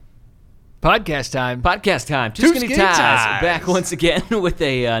Podcast time. Podcast time. Two Two Skinny Skinny Ties. Ties. Back once again with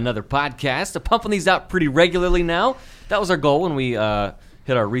another podcast. I'm pumping these out pretty regularly now. That was our goal when we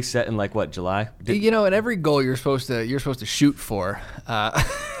hit our reset in July? You know, in every goal you're supposed to shoot for.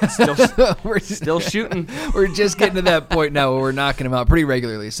 We're still shooting. We're just getting to that point now where we're knocking them out pretty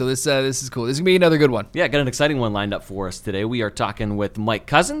regularly. So this is cool. This is gonna be another good one. Yeah, got an exciting one lined up for us today. We are talking with Mike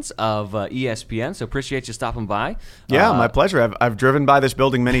Couzens of ESPN. So appreciate you stopping by. Yeah, my pleasure. I've driven by this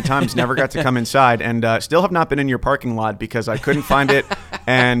building many times, never got to come inside, and still have not been in your parking lot because I couldn't find it,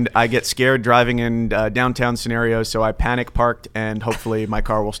 and I get scared driving in downtown scenarios, so I panic parked, and hopefully my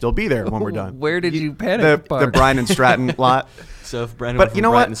car will still be there when we're done. Where did you panic park? The Bryan and Stratton lot. So if Brandon But you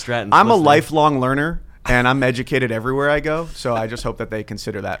know what? Stratton's I'm a listening. lifelong learner, and I'm educated everywhere I go, so I just hope that they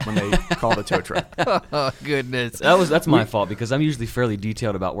consider that when they call the tow truck. Oh, goodness. That's my fault because I'm usually fairly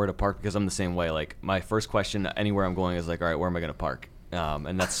detailed about where to park because I'm the same way. Like my first question anywhere I'm going is all right, where am I going to park?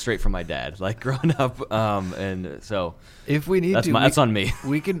 And that's straight from my dad, growing up. And so if we need that's on me.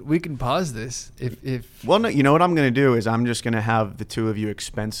 We can pause this if. Well, no, you know what I'm going to do is I'm just going to have the two of you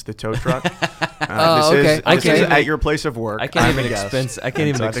expense the tow truck. Okay. This is at your place of work. I can't I'm even a guest. expense. I can't even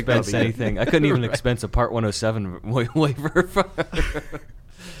And so I think that'll expense be good. anything. I couldn't even expense a Part 107 waiver.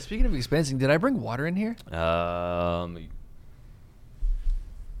 Speaking of expensing, did I bring water in here? I don't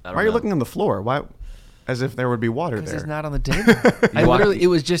Why are you know. looking on the floor? Why? As if there would be water Because there. it's not on the table. It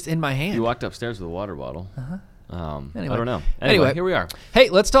was just in my hand. You walked upstairs with a water bottle. Anyway. I don't know. Anyway. Here we are. Hey,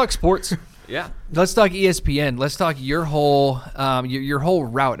 let's talk sports. Yeah. Let's talk ESPN. Let's talk your whole your whole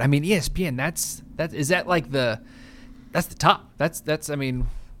route. I mean, ESPN. That's the top. That's I mean.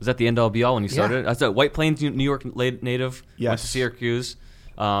 Was that the end all be all when you started? I thought White Plains, New York native. Went Yes. to Syracuse.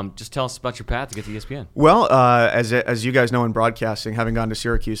 Just tell us about your path to get to ESPN. Well, as you guys know in broadcasting, having gone to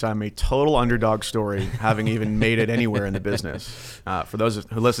Syracuse, I'm a total underdog story, having even made it anywhere in the business. For those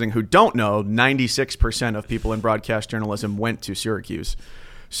who are listening who don't know, 96% of people in broadcast journalism went to Syracuse.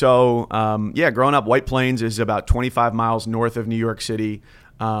 So, growing up, White Plains is about 25 miles north of New York City.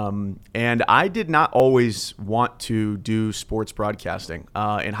 And I did not always want to do sports broadcasting.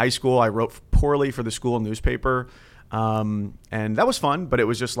 In high school, I wrote poorly for the school newspaper. And that was fun, but it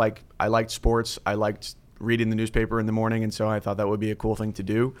was just I liked sports. I liked reading the newspaper in the morning, and so I thought that would be a cool thing to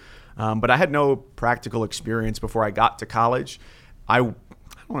do. But I had no practical experience before I got to college. I don't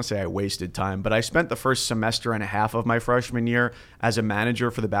want to say I wasted time, but I spent the first semester and a half of my freshman year as a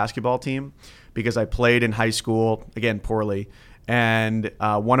manager for the basketball team because I played in high school, again, poorly. And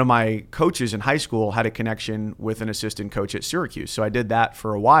one of my coaches in high school had a connection with an assistant coach at Syracuse. So I did that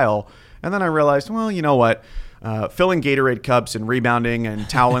for a while. And then I realized, well, you know what? Filling Gatorade cups and rebounding and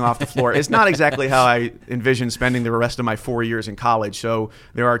toweling off the floor is not exactly how I envision spending the rest of my 4 years in college. So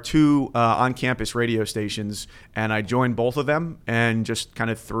there are two on-campus radio stations, and I joined both of them and just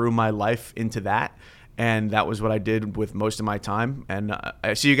kind of threw my life into that. And that was what I did with most of my time. And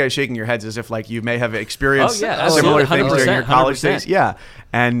I see you guys shaking your heads as if you may have experienced similar things during your college 100%. days. Yeah.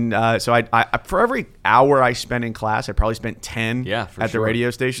 And so I for every hour I spent in class, I probably spent 10 at the radio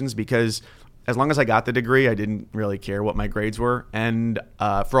stations because as long as I got the degree, I didn't really care what my grades were. And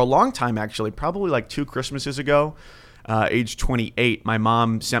for a long time, actually, probably 2 Christmases ago, age 28, my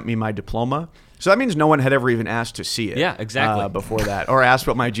mom sent me my diploma. So that means no one had ever even asked to see it. Yeah, exactly. Before that, or asked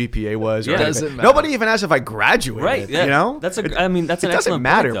what my GPA was. Yeah. Or Doesn't anything. matter. Nobody even asked if I graduated. Right. Yeah. You know, that's an it excellent doesn't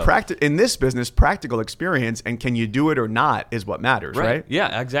matter. point, though. In this business, practical experience and can you do it or not is what matters, right?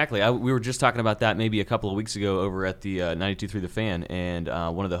 Yeah, exactly. We were just talking about that maybe a couple of weeks ago over at the 92.3 The Fan, and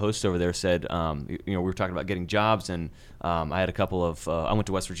one of the hosts over there said, we were talking about getting jobs, and I had a couple of. I went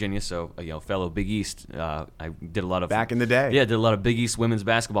to West Virginia, so fellow Big East. I did a lot of Back in the day. Yeah, did a lot of Big East women's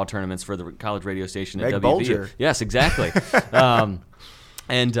basketball tournaments for the college radio station at Meg WV. Bulger. Yes, exactly.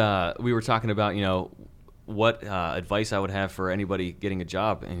 And we were talking about what advice I would have for anybody getting a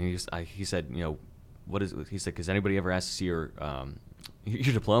job, and he said, what is? He said, because anybody ever asked to see your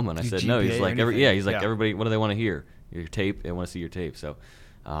diploma, and I Your said no. GPA He's or like, anything. he's like Yeah. everybody. What do they want to hear? Your tape. They want to see your tape. So,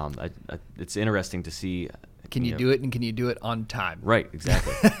 it's interesting to see. Can you do it, and can you do it on time? Right.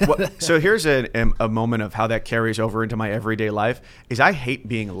 Exactly. Well, so here's a moment of how that carries over into my everyday life is I hate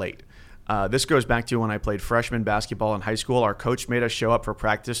being late. This goes back to when I played freshman basketball in high school. Our coach made us show up for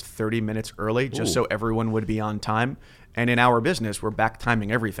practice 30 minutes early just so everyone would be on time. And in our business, we're back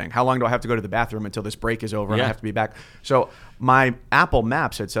timing everything. How long do I have to go to the bathroom until this break is over and I have to be back? So my Apple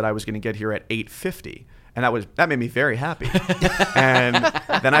Maps had said I was going to get here at 8:50. And that made me very happy. And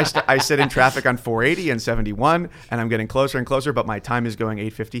then I sit in traffic on 480 and 71, and I'm getting closer and closer, but my time is going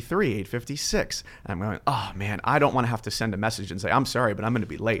 8:53, 8:56. And I'm going, oh man, I don't want to have to send a message and say, I'm sorry, but I'm going to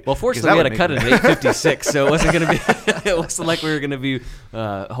be late. Well, fortunately, we had to cut it at 8:56, so it wasn't going to be. It wasn't like we were going to be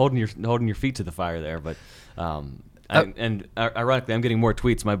holding your feet to the fire there, but. And ironically, I'm getting more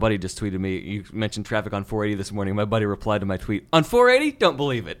tweets. My buddy just tweeted me. You mentioned traffic on 480 this morning. My buddy replied to my tweet, on 480? Don't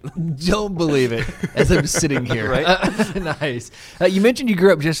believe it. Don't believe it. As I'm sitting here. Right? Nice. You mentioned you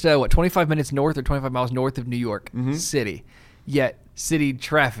grew up just, 25 minutes north or 25 miles north of New York City. Yet, city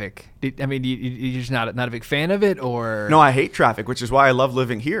traffic. You're just not a big fan of it? Or No, I hate traffic, which is why I love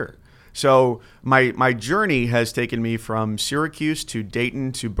living here. So my journey has taken me from Syracuse to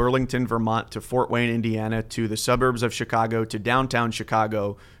Dayton to Burlington, Vermont to Fort Wayne, Indiana to the suburbs of Chicago to downtown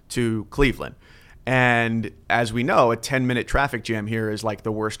Chicago to Cleveland. And as we know, a 10-minute traffic jam here is like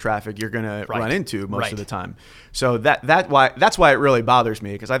the worst traffic you're going to run into most of the time. So that's why it really bothers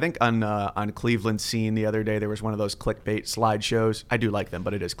me, because I think on Cleveland Scene the other day there was one of those clickbait slideshows. I do like them,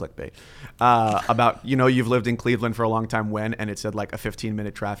 but it is clickbait. About you've lived in Cleveland for a long time and it said like a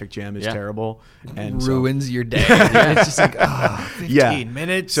 15-minute traffic jam is terrible and ruins your day. It's just like 15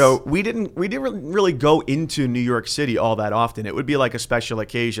 minutes. So we didn't really go into New York City all that often. It would be like a special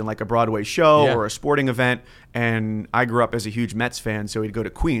occasion, like a Broadway show or a sporting event. And I grew up as a huge Mets fan, so we'd go to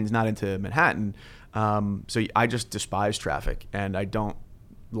Queens, not into Manhattan. So I just despise traffic, and I don't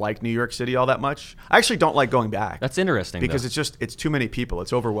like New York City all that much. I actually don't like going back. That's interesting, because it's too many people.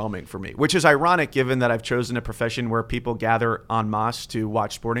 It's overwhelming for me, which is ironic given that I've chosen a profession where people gather en masse to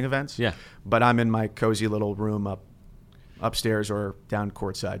watch sporting events. Yeah. But I'm in my cozy little room upstairs or down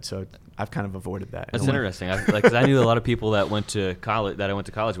courtside, so I've kind of avoided that. That's interesting. Cause I knew a lot of people that went to college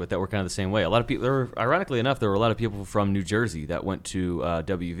with that were kind of the same way. A lot of people. Ironically enough, there were a lot of people from New Jersey that went to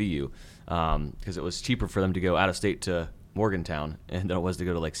WVU because it was cheaper for them to go out of state to Morgantown than it was to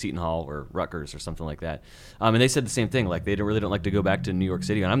go to like Seton Hall or Rutgers or something like that. And they said the same thing. Like they really don't like to go back to New York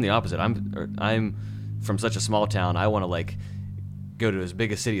City. And I'm the opposite. I'm from such a small town. I want to go to as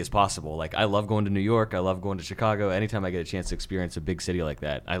big a city as possible. Like I love going to New York. I love going to Chicago. Anytime I get a chance to experience a big city like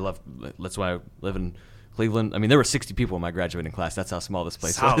that, that's why I live in Cleveland. I mean, there were 60 people in my graduating class. That's how small this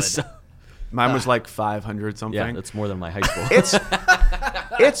place was. So. Mine was like 500 something. Yeah, that's more than my high school.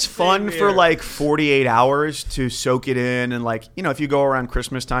 It's fun for like 48 hours to soak it in, and if you go around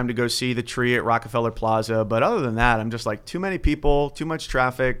Christmas time to go see the tree at Rockefeller Plaza. But other than that, I'm just like, too many people, too much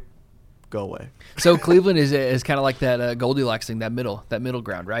traffic. Go away. So Cleveland is kind of like that Goldilocks thing, that middle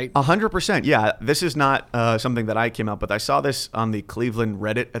ground, right? 100%. Yeah, this is not something that I came up with. I saw this on the Cleveland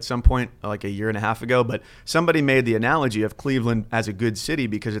Reddit at some point, like a year and a half ago. But somebody made the analogy of Cleveland as a good city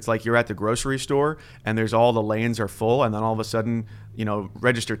because it's like you're at the grocery store and there's all the lanes are full, and then all of a sudden,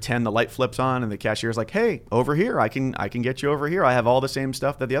 register 10, the light flips on, and the cashier's like, "Hey, over here, I can get you over here. I have all the same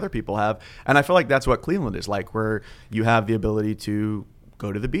stuff that the other people have." And I feel like that's what Cleveland is like, where you have the ability to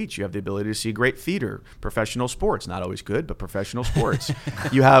go to the beach. You have the ability to see great theater, professional sports, not always good, but professional sports.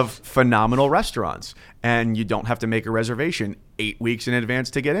 You have phenomenal restaurants, and you don't have to make a reservation 8 weeks in advance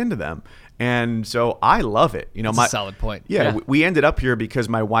to get into them. And so I love it. That's a solid point. Yeah, we ended up here because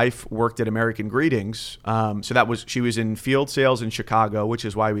my wife worked at American Greetings. So she was in field sales in Chicago, which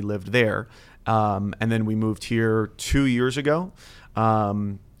is why we lived there. And then we moved here 2 years ago.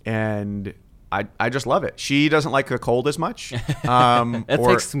 And I just love it. She doesn't like the cold as much. That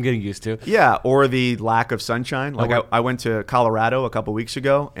takes some getting used to. Yeah, or the lack of sunshine. I went to Colorado a couple weeks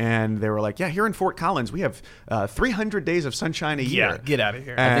ago, and they were like, "Yeah, here in Fort Collins, we have 300 days of sunshine a year." Yeah, get out of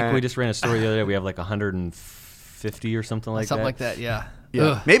here. I think we just ran a story the other day. We have like 150 or something like that. Something like that, yeah.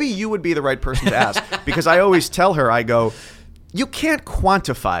 Yeah. Maybe you would be the right person to ask, because I always tell her, I go, you can't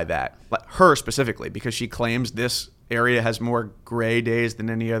quantify that. Her specifically, because she claims this area has more gray days than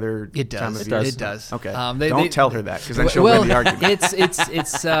any other time of year. It does. Okay. Don't tell her that, because then she'll win the argument.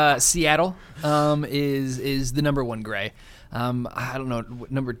 It's Seattle is the number one gray. I don't know. I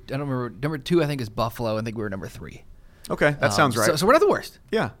don't remember. Number 2, I think, is Buffalo. I think we were number 3. Okay, that sounds right. So we're not the worst.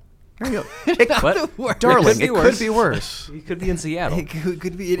 Yeah. There you What? Darling, it could be worse. You could be in Seattle. It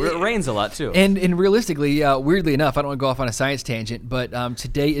could be. It rains a lot too. And realistically, weirdly enough, I don't want to go off on a science tangent, but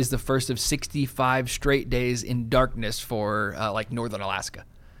today is the first of 65 straight days in darkness for northern Alaska.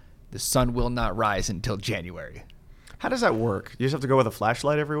 The sun will not rise until January. How does that work? You just have to go with a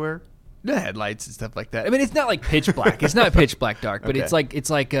flashlight everywhere? the headlights and stuff like that. I mean, it's not like pitch black. It's not pitch black dark, but Okay. it's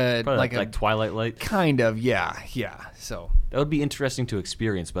like a Like twilight light. kind of yeah. So That would be interesting to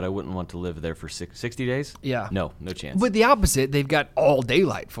experience, but I wouldn't want to live there for 60 days. Yeah. No chance. but the opposite, they've got all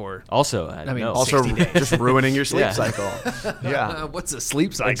daylight for. Also, I mean, no. Also, 60 days. just ruining your sleep Yeah. cycle. Yeah. What's a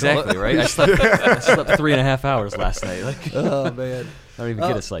sleep cycle? exactly right. I slept 3.5 hours last night. Like, Oh man. I don't even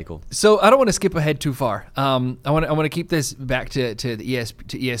get a cycle. So I don't want to skip ahead too far. I want to keep this back to the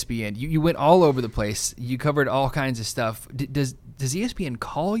ESPN. You went all over the place. You covered all kinds of stuff. Does ESPN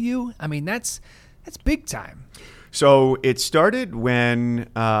call you? I mean, that's big time. So it started when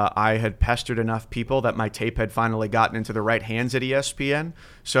I had pestered enough people that my tape had finally gotten into the right hands at ESPN.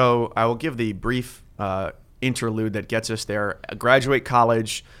 So I will give the brief interlude that gets us there. Graduate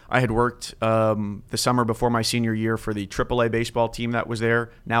college, I had worked the summer before my senior year for the AAA baseball team that was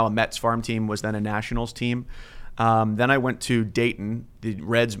there. Now a Mets farm team, was then a Nationals team. Then I went to Dayton. The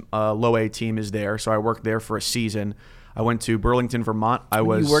Reds low A team is there, so I worked there for a season. I went to Burlington, Vermont. You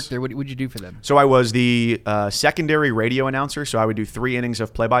worked there. What did you do for them? So I was the secondary radio announcer, so I would do 3 innings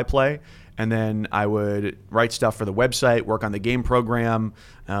of play-by-play, and then I would write stuff for the website, work on the game program,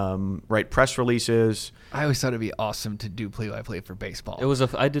 write press releases. I always thought it'd be awesome to do play-by-play for baseball. It was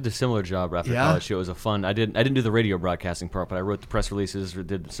I did a similar job after Yeah? college. It was a fun. I didn't do the radio broadcasting part, but I wrote the press releases,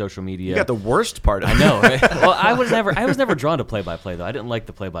 did the social media. You got the worst part of it. I know, right? Well, I was never drawn to play-by-play though. I didn't like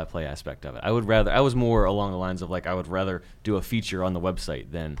the play-by-play aspect of it. I was more along the lines of like I would rather do a feature on the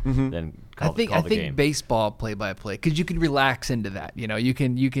website than call the I game. think baseball play-by-play, because you can relax into that. You know, you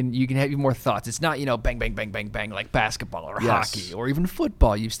can have more thoughts. It's not bang bang bang bang bang like basketball or Yes. hockey or even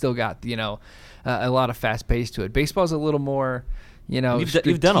football. You've still got a lot of fast pace to it. Baseball's a little more You've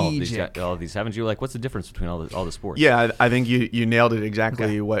done all strategic. of these, haven't you? Like, what's the difference between all the sports? Yeah, I think you nailed it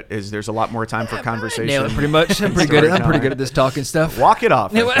exactly. What is? There's a lot more time for conversation. Nailed it pretty much. I'm pretty good at this talking stuff. Walk it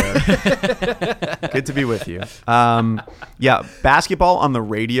off. Good to be with you. Yeah, basketball on the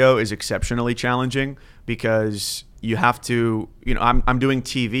radio is exceptionally challenging because you have to, I'm doing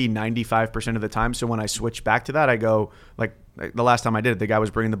TV 95% of the time. So when I switch back to that, I go like the last time I did it, the guy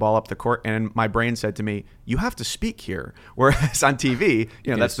was bringing the ball up the court and my brain said to me, you have to speak here. Whereas on TV,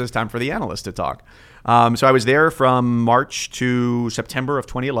 that's just time for the analyst to talk. So I was there from March to September of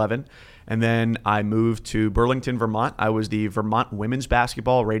 2011. And then I moved to Burlington, Vermont. I was the Vermont women's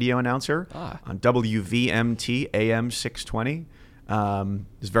basketball radio announcer on WVMT AM 620.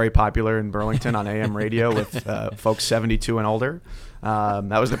 It's very popular in Burlington on AM radio with folks 72 and older.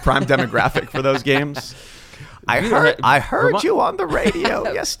 That was the prime demographic for those games. I heard Vermont, you on the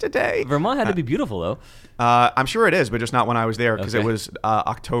radio yesterday. Vermont had to be beautiful, though. I'm sure it is, but just not when I was there because Okay. it was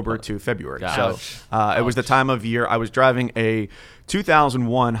October to February. Ouch. So it was the time of year. I was driving a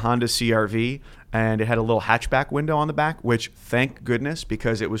 2001 Honda CR-V, and it had a little hatchback window on the back, which thank goodness,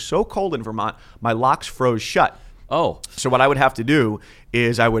 because it was so cold in Vermont, my locks froze shut. Oh, So what I would have to do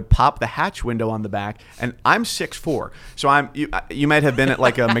is I would pop the hatch window on the back, and I'm 6'4", so you might have been at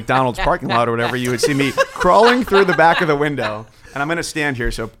like a McDonald's parking lot or whatever. You would see me crawling through the back of the window, and I'm going to stand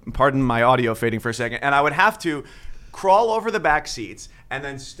here, so pardon my audio fading for a second, and I would have to crawl over the back seats and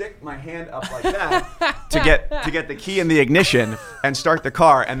then stick my hand up like that to get the key in the ignition and start the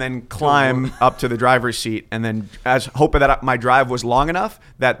car, and then climb up to the driver's seat, and then hoping that my drive was long enough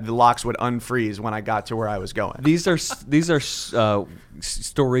that the locks would unfreeze when I got to where I was going. these are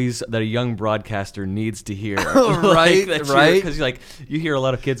stories that a young broadcaster needs to hear. Right, right. Because you hear a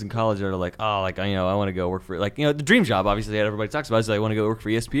lot of kids in college that are like, oh, like I want to go work for the dream job. Obviously, that everybody talks about is I want to go work for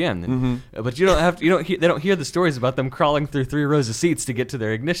ESPN. And, but they don't hear the stories about them crawling through 3 rows of seats to get to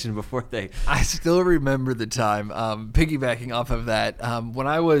their ignition before they. I still remember the time, piggybacking off of that, when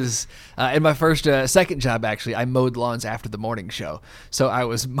I was in my second job, actually, I mowed lawns after the morning show. So I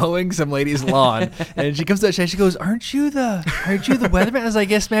was mowing some lady's lawn, and she comes up and she goes, aren't you the weatherman? I was like,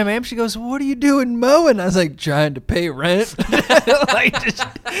 yes, ma'am, I am. She goes, what are you doing mowing? I was like, trying to pay rent.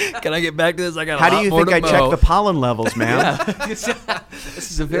 Can I get back to this? I got a How do lot you more think to I mow. check the pollen levels, man? This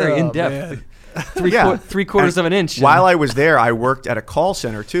is a very Oh, in-depth. man. Three quarters of an inch. While I was there, I worked at a call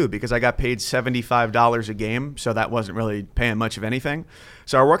center too because I got paid $75 a game, so that wasn't really paying much of anything.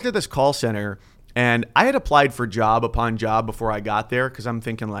 So I worked at this call center, and I had applied for job upon job before I got there because I'm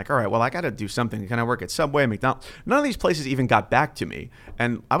thinking like, all right, well, I got to do something. Can I work at Subway, McDonald's? None of these places even got back to me,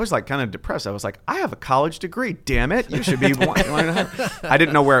 and I was like kind of depressed. I was like, I have a college degree, damn it! You should be. I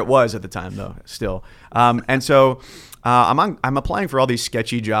didn't know where it was at the time though. Still, and so. I'm applying for all these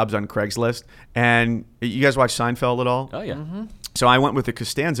sketchy jobs on Craigslist, and you guys watch Seinfeld at all? Oh yeah. So I went with the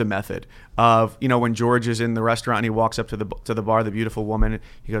Costanza method of, when George is in the restaurant and he walks up to the bar, the beautiful woman,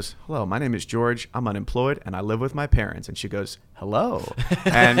 he goes, "Hello, my name is George. I'm unemployed and I live with my parents." And she goes, "Hello."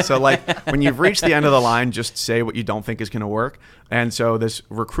 And so like when you've reached the end of the line, just say what you don't think is going to work. And so this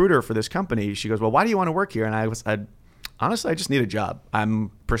recruiter for this company, she goes, "Well, why do you want to work here?" And I said, "Honestly, I just need a job.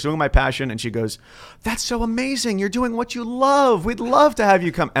 I'm pursuing my passion." And she goes, "That's so amazing. You're doing what you love. We'd love to have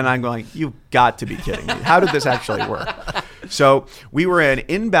you come." And I'm going, "You've got to be kidding me. How did this actually work?" So we were an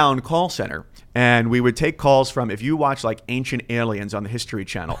inbound call center, and we would take calls from, if you watch like Ancient Aliens on the History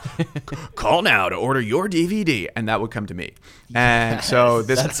Channel, call now to order your DVD, and that would come to me. And so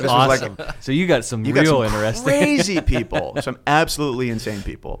this Awesome. was like, So you got some you real got some interesting. crazy people, some absolutely insane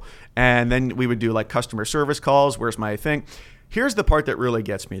people. And then we would do like customer service calls. Where's my thing? Here's the part that really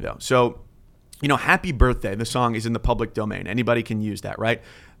gets me though. So, Happy Birthday, the song is in the public domain. Anybody can use that, right?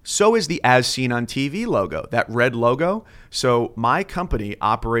 So is the As Seen on TV logo, that red logo. So my company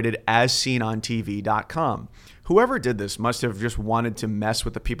operated AsSeenOnTV.com. Whoever did this must have just wanted to mess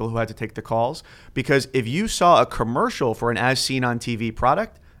with the people who had to take the calls, because if you saw a commercial for an As Seen on TV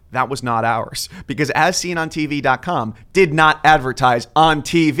product, that was not ours, because AsSeenOnTV.com did not advertise on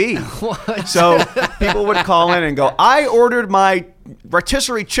TV. What? So people would call in and go, "I ordered my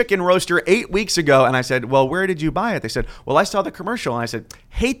rotisserie chicken roaster 8 weeks ago." And I said, "Well, where did you buy it?" They said, "Well, I saw the commercial." And I said,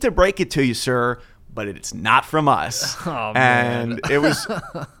 "Hate to break it to you, sir, but it's not from us." Oh, and man. it was,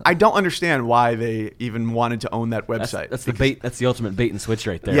 I don't understand why they even wanted to own that website. That's the bait. That's the ultimate bait and switch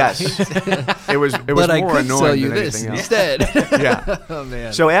right there. Yes. it was But I more could annoying sell you than this anything else. instead. Yeah. Oh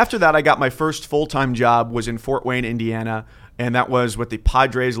man. So after that, I got my first full-time job was in Fort Wayne, Indiana, and that was with the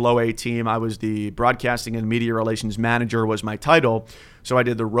Padres Low A team. I was the broadcasting and media relations manager was my title. So I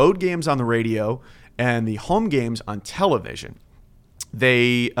did the road games on the radio and the home games on television.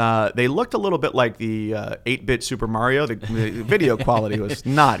 They looked a little bit like the 8-bit Super Mario. The video quality was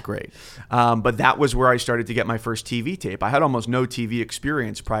not great. But that was where I started to get my first TV tape. I had almost no TV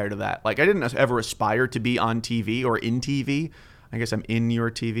experience prior to that. Like I didn't ever aspire to be on TV or in TV. I guess I'm in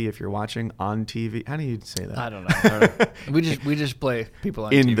your TV if you're watching on TV. How do you say that? I don't know. We just play people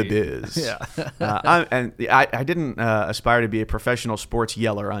on in TV. the biz. Yeah. I didn't aspire to be a professional sports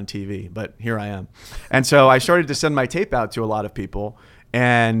yeller on TV, but here I am. And so I started to send my tape out to a lot of people.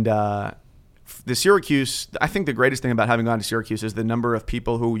 And the Syracuse, I think the greatest thing about having gone to Syracuse is the number of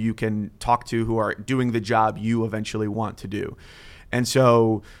people who you can talk to who are doing the job you eventually want to do. And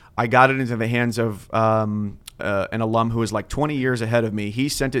so I got it into the hands of an alum who was like 20 years ahead of me. He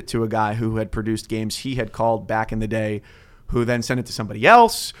sent it to a guy who had produced games he had called back in the day, who then sent it to somebody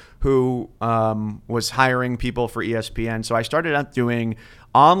else who was hiring people for ESPN. So I started out doing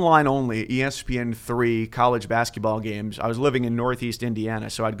online only ESPN3 college basketball games. I was living in Northeast Indiana,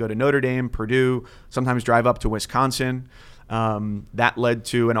 so I'd go to Notre Dame, Purdue, sometimes drive up to Wisconsin. That led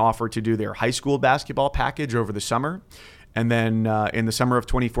to an offer to do their high school basketball package over the summer. And then in the summer of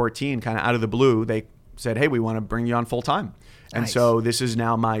 2014, kind of out of the blue, they said, "Hey, we want to bring you on full time." And Nice. so this is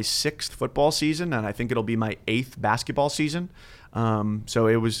now my 6th football season, and I think it'll be my 8th basketball season. So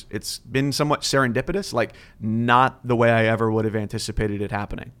it's been somewhat serendipitous, like not the way I ever would have anticipated it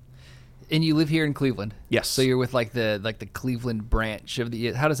happening. And you live here in Cleveland. Yes. So you're with like the Cleveland branch of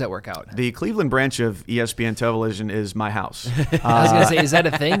the. How does that work out? The Cleveland branch of ESPN Television is my house. I was gonna say, is that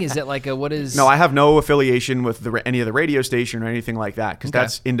a thing? Is it like a what is? No, I have no affiliation with any of the radio station or anything like that, because Okay.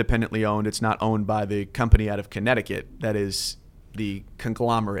 that's independently owned. It's not owned by the company out of Connecticut that is the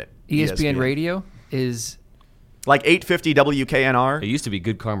conglomerate. ESPN Radio is. Like 850 It WKNR. used to be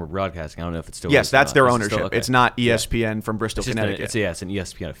Good Karma Broadcasting. I don't know if it's still. Yes, is or that's not. their Is it ownership. still? Okay. It's not ESPN from Bristol, It's just Connecticut. it's an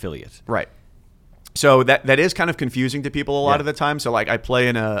ESPN affiliate. Right. So that is kind of confusing to people a lot Yeah. of the time. So like I play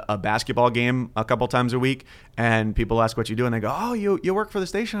in a basketball game a couple times a week, and people ask what you do, and they go, "Oh, you work for the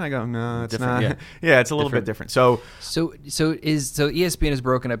station?" I go, "No, it's Different, not." yeah. Yeah, it's a little bit different. So So ESPN is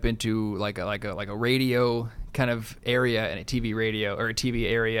broken up into like a radio kind of area and a TV radio or a TV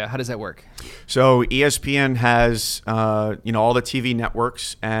area. How does that work? So ESPN has, all the TV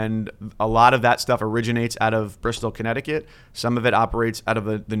networks, and a lot of that stuff originates out of Bristol, Connecticut. Some of it operates out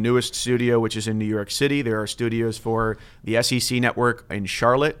of the newest studio, which is in New York City. There are studios for the SEC network in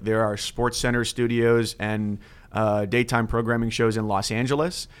Charlotte. There are Sports Center studios and daytime programming shows in Los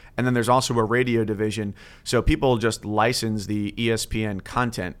Angeles. And then there's also a radio division. So people just license the ESPN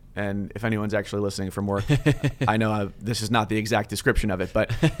content and if anyone's actually listening from work, I know this is not the exact description of it,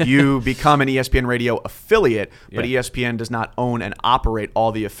 but you become an ESPN Radio affiliate, but ESPN does not own and operate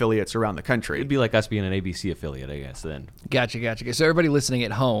all the affiliates around the country. It'd be like us being an ABC affiliate, I guess, then. Gotcha. So everybody listening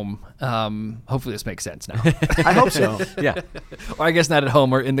at home, hopefully this makes sense now. I hope so. Yeah. Or I guess not at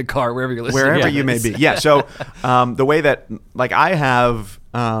home or in the car, wherever you're listening. Wherever you may be. Yeah, so the way that, like, I have...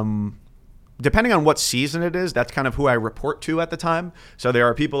 depending on what season it is, that's kind of who I report to at the time. So there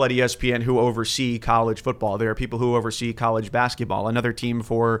are people at ESPN who oversee college football. There are people who oversee college basketball, another team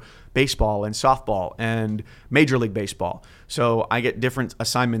for baseball and softball and Major League Baseball. So I get different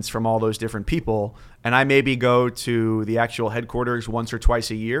assignments from all those different people, and I maybe go to the actual headquarters once or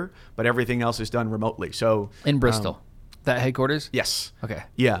twice a year, but everything else is done remotely. So In Bristol. That headquarters? Yes. Okay.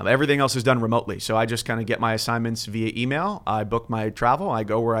 Yeah, everything else is done remotely. So I just kind of get my assignments via email. I book my travel. I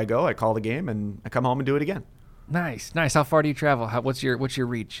go where I go. I call the game, and I come home and do it again. Nice. How far do you travel? What's your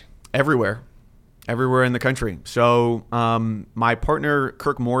reach? Everywhere in the country. So my partner,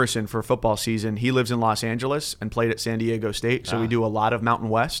 Kirk Morrison, for football season, he lives in Los Angeles and played at San Diego State. So we do a lot of Mountain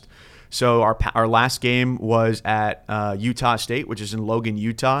West. So our last game was at Utah State, which is in Logan,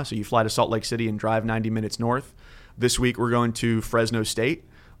 Utah. So you fly to Salt Lake City and drive 90 minutes north. This week we're going to Fresno State.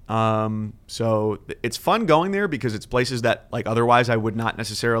 So it's fun going there because it's places that, like, otherwise I would not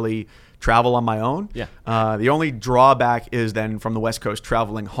necessarily travel on my own. Yeah. The only drawback is then from the West Coast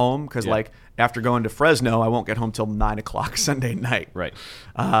traveling home because like after going to Fresno, I won't get home till 9 o'clock Sunday night. Right.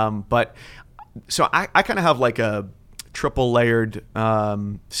 But so I kind of have like a triple layered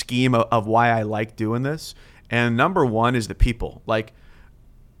scheme of why I like doing this. And number one is the people. Like,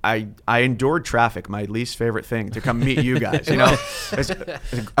 I endured traffic, my least favorite thing, to come meet you guys. You know, it's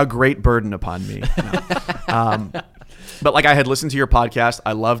a great burden upon me. But like, I had listened to your podcast.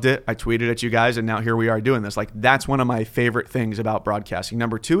 I loved it. I tweeted at you guys, and now here we are doing this. Like, that's one of my favorite things about broadcasting.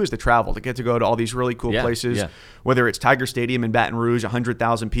 Number two is the travel, to get to go to all these really cool places, whether it's Tiger Stadium in Baton Rouge,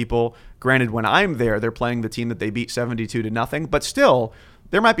 100,000 people. Granted, when I'm there, they're playing the team that they beat 72-0, but still,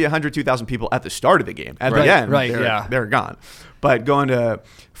 there might be 102,000 people at the start of the game. At the end, they're gone. But going to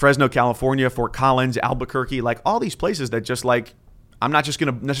Fresno, California, Fort Collins, Albuquerque, like all these places that just like, I'm not just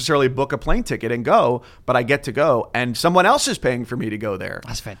going to necessarily book a plane ticket and go, but I get to go and someone else is paying for me to go there.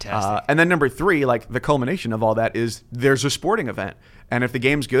 That's fantastic. And then number three, like the culmination of all that is there's a sporting event. And if the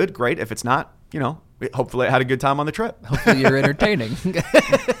game's good, great. If it's not, you know, hopefully I had a good time on the trip. Hopefully you're entertaining.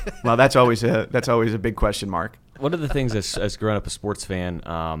 Well, that's always a big question mark. One of the things as growing up a sports fan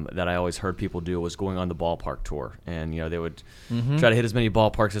that I always heard people do was going on the ballpark tour, and you know they would try to hit as many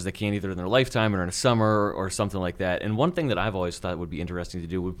ballparks as they can either in their lifetime or in a summer or something like that. And one thing that I've always thought would be interesting to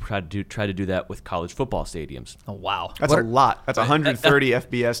do would try to do that with college football stadiums. Oh wow, that's a lot. That's 130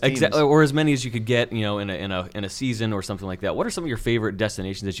 FBS teams, exactly, or as many as you could get, you know, in a season or something like that. What are some of your favorite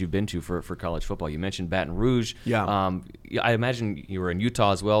destinations that you've been to for college football? You mentioned Baton Rouge. Yeah. I imagine you were in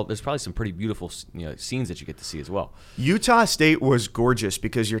Utah as well. There's probably some pretty beautiful scenes that you get to see as well. Utah State was gorgeous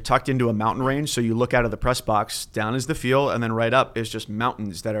because you're tucked into a mountain range, so you look out of the press box, down is the field, and then right up is just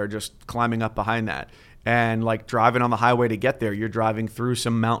mountains that are just climbing up behind that. And like driving on the highway to get there, you're driving through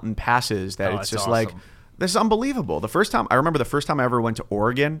some mountain passes that it's just awesome. Like, this is unbelievable. I remember the first time I ever went to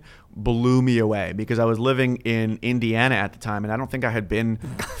Oregon blew me away because I was living in Indiana at the time, and I don't think I had been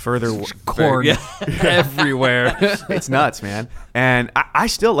further. Corn everywhere. It's nuts, man. And I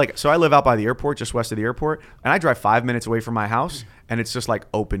still like, so I live out by the airport, just west of the airport, and I drive 5 minutes away from my house, and it's just like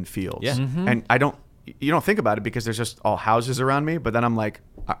open fields. Yeah. Mm-hmm. And you don't think about it because there's just all houses around me, but then I'm like,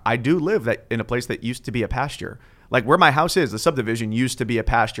 I do live in a place that used to be a pasture. Like where my house is, the subdivision used to be a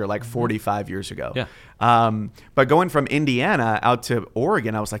pasture like 45 years ago. Yeah. But going from Indiana out to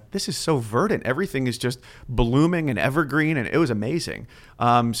Oregon, I was like, this is so verdant. Everything is just blooming and evergreen, and it was amazing.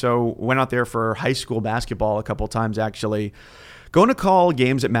 So went out there for high school basketball a couple times, actually. Going to call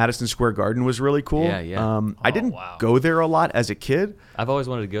games at Madison Square Garden was really cool. Yeah. I didn't go there a lot as a kid. I've always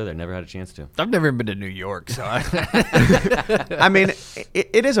wanted to go there, never had a chance to. I've never been to New York, so I mean,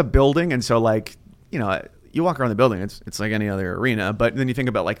 it is a building, and so like, you know, you walk around the building, it's like any other arena, but then you think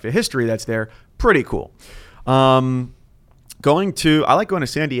about like the history that's there, pretty cool. I like going to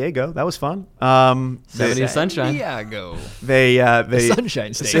San Diego. That was fun. 70 Sunshine. Diego. The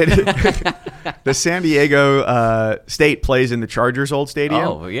Sunshine State. The San Diego State plays in the Chargers' old stadium.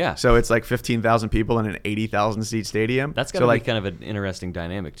 Oh, yeah. So it's like 15,000 people in an 80,000 seat stadium. That's got to be kind of an interesting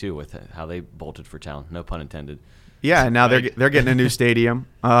dynamic too, with how they bolted for town. No pun intended. Yeah, and now they're getting a new stadium.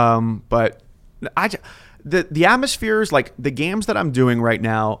 But the atmospheres, like the games that I'm doing right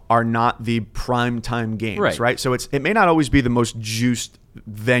now are not the prime time games, right? So it may not always be the most juiced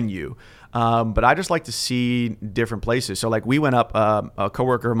venue. But I just like to see different places. So like we went up, a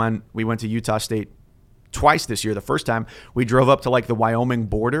coworker of mine, we went to Utah State twice this year. The first time we drove up to like the Wyoming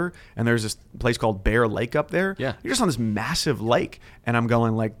border, and there's this place called Bear Lake up there. Yeah. You're just on this massive lake, and I'm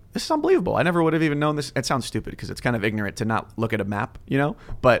going like, this is unbelievable. I never would have even known this. It sounds stupid because it's kind of ignorant to not look at a map,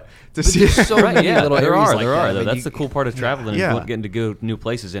 but to see there's so Right, many yeah, little there areas are. like There that. are. Like, That's you- the cool part of traveling Yeah. and getting to go new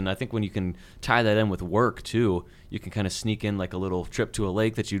places. And I think when you can tie that in with work too, you can kind of sneak in like a little trip to a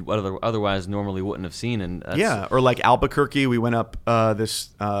lake that you otherwise normally wouldn't have seen. And that's, yeah, or like Albuquerque, we went up this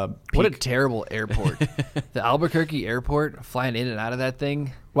What a peak. terrible airport. The Albuquerque airport, flying in and out of that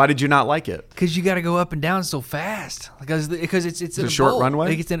thing. Why did you not like it? Because you got to go up and down so fast. Because it's in a a short bowl. runway?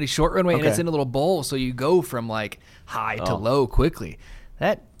 Like it's in a short runway and Okay. it's in a little bowl, so you go from like high to Oh. low quickly.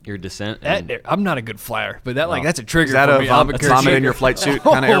 That your descent. And, I'm not a good flyer, but that's a trigger Is that for a me. vomit Albuquerque. in your flight suit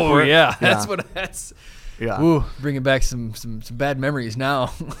kind of airport? Oh yeah, that's. Yeah. Ooh, bringing back some bad memories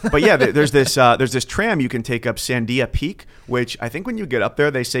now. But yeah, there's this tram you can take up Sandia Peak, which I think when you get up there,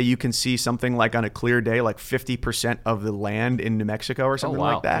 they say you can see something like on a clear day, like 50% of the land in New Mexico or something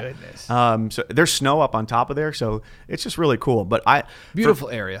wow. like that. Goodness. So there's snow up on top of there, so it's just really cool. But Beautiful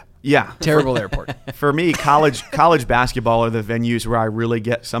area. yeah, Terrible airport. for me, college basketball are the venues where I really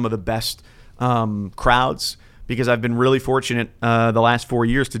get some of the best crowds. Because I've been really fortunate the last 4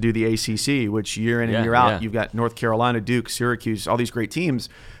 years to do the ACC, which year in and Yeah, year out, yeah. you've got North Carolina, Duke, Syracuse, all these great teams.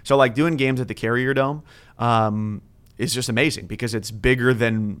 So like doing games at the Carrier Dome is just amazing because it's bigger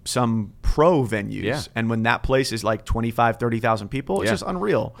than some pro venues. Yeah. And when that place is like 25, 30,000 people, it's Yeah. just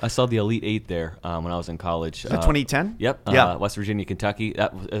unreal. I saw the Elite Eight there when I was in college. Is that 2010? Yep. Yeah. West Virginia, Kentucky.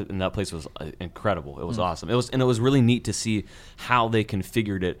 That place was incredible. It was Mm. awesome. It was really neat to see how they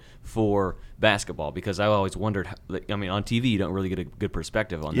configured it for basketball because I always wondered. On TV you don't really get a good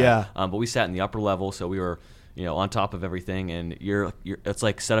perspective on Yeah. that. But we sat in the upper level, so we were on top of everything, and it's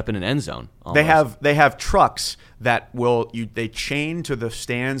like set up in an end zone. Almost. They have trucks that they chain to the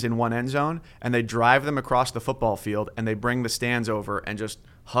stands in one end zone and they drive them across the football field and they bring the stands over and just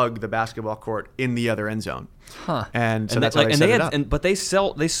hug the basketball court in the other end zone. Huh. And so And that's they, how they and set they it had, up. but they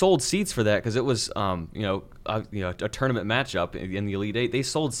sold seats for that because it was a tournament matchup in the Elite Eight. They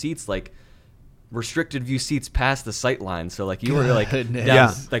sold seats like restricted view seats past the sight line, so like you were like Goodness. down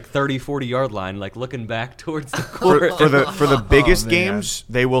Yeah. like 30-40 yard line, like looking back towards the for, court. for the biggest man. games,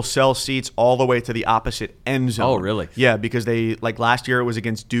 they will sell seats all the way to the opposite end zone. Oh, really? Yeah, because they like last year it was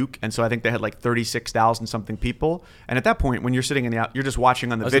against Duke, and so I think they had like 36,000 something people. And at that point, when you're sitting in you're just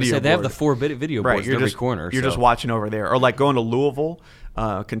watching on the I was gonna video. say they have the board. 4 video boards in every corner. You're so. just watching over there, or like going to Louisville.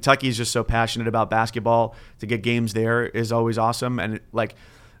 Kentucky's just so passionate about basketball. To get games there is always awesome, and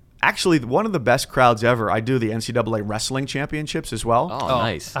actually one of the best crowds ever. I do the NCAA wrestling championships as well. Oh,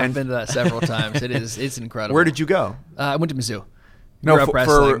 nice. I've been to that several times. It's incredible. Where did you go? I went to Mizzou. No, Grew up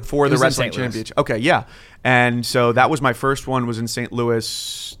wrestling. for It the was in wrestling St. Louis. championship. Okay, yeah. And so that was my first one, was in St.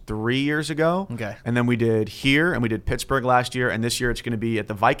 Louis 3 years ago. Okay. And then we did here, and we did Pittsburgh last year, and this year it's going to be at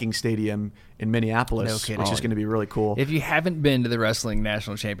the Viking Stadium in Minneapolis, No kidding. which is going to be really cool. If you haven't been to the wrestling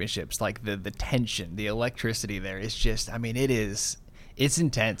national championships, like the tension, the electricity there is just, it's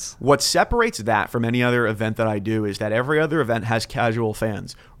intense. What separates that from any other event that I do is that every other event has casual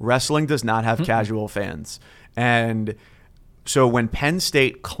fans. Wrestling does not have casual fans. And so when Penn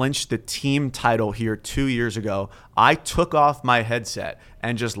State clinched the team title here 2 years ago, I took off my headset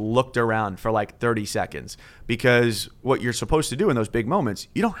and just looked around for like 30 seconds because what you're supposed to do in those big moments,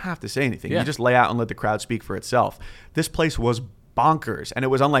 you don't have to say anything. Yeah. You just lay out and let the crowd speak for itself. This place was bonkers, and it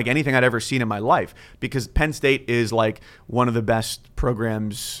was unlike anything I'd ever seen in my life because Penn State is like one of the best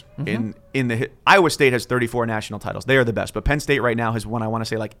programs in the Iowa State has 34 national titles. They are the best, but Penn State right now has won, I want to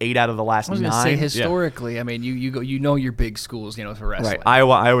say, like 8 out of the last I was 9. going to say historically, you go, your big schools, for wrestling. Right,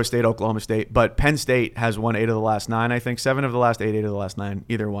 Iowa State, Oklahoma State, but Penn State has won 8 of the last 9. I think 7 of the last 8, 8 of the last 9.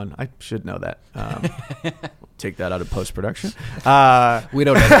 Either one, I should know that. Take that out of post production. We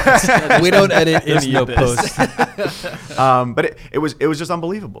don't edit. We don't edit any of no this. But it was just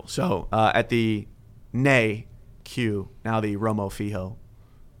unbelievable. So at the NAQ, now the Romo Fijo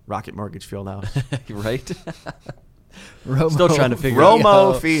Rocket Mortgage Fieldhouse. Right? Romo Still trying to figure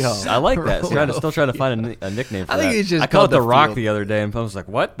Romo out. Fijo. I like that. Romo. Still trying to find a nickname for I that. think it's just I called it called the the Rock field. the other day, and I was like,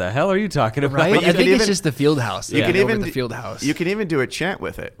 "What the hell are you talking about?" Right? But you I can think even- it's just the field house. You can even the field house. You can even do a chant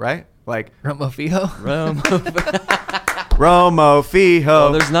with it, right? Like Romo Fijo. Romo Fijo.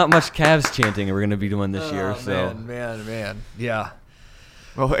 Well, there's not much Cavs chanting we're going to be doing this year. So man. Yeah.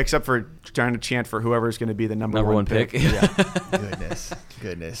 Well, except for trying to chant for whoever's going to be the number one pick. Yeah.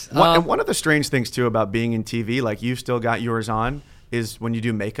 Goodness. And one of the strange things too about being in TV, like you've still got yours on, is when you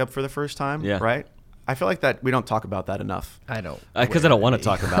do makeup for the first time, Yeah. right? I feel like that we don't talk about that enough. I don't. Because I don't want to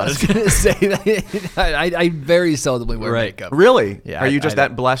talk I about was it. gonna say that I very seldomly wear Right. makeup. Really? Yeah, Are you I just don't.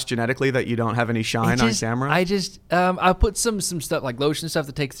 that blessed genetically that you don't have any shine on camera? I put some stuff like lotion stuff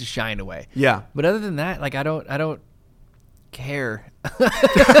that takes the shine away. Yeah. But other than that, like I don't care.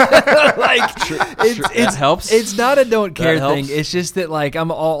 Like That helps. It's not a don't care That thing. helps. It's just that like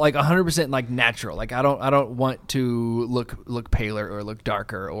I'm all like 100% like natural. Like I don't want to look paler or look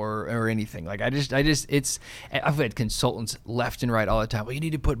darker or anything. Like I just it's I've had consultants left and right all the time. Well, you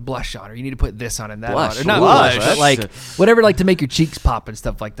need to put blush on or you need to put this on and that Blush. on. Or not Ooh, blush, but that's like a- whatever like to make your cheeks pop and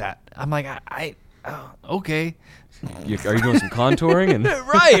stuff like that. I'm like okay. Are you doing some contouring? And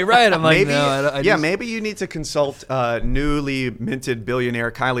Right. I'm like, Maybe, no, I just, maybe you need to consult newly minted billionaire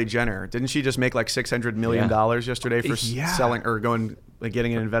Kylie Jenner. Didn't she just make like $600 million yesterday for Yeah. selling or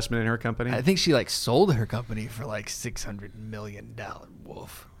getting an investment in her company? I think she like sold her company for like $600 million.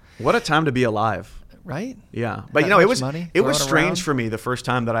 Woof. What a time to be alive. Right? Yeah, but That it much was money it was thrown strange around? for me the first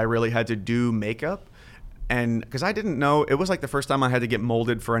time that I really had to do makeup, and because I didn't know, it was like the first time I had to get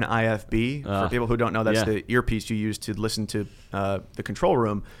molded for an IFB. For people who don't know, that's yeah. the earpiece you use to listen to the control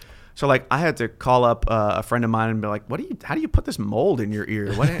room. So like I had to call up a friend of mine and be like, how do you put this mold in your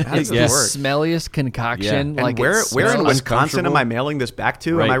ear? How does Yeah. this The work? smelliest concoction. And like where it in smells- Wisconsin am I uncomfortable. mailing this back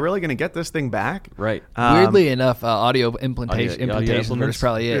to? Right. Am I really going to get this thing back? Right. Weirdly enough, audio implantation, Audio implantation implements? is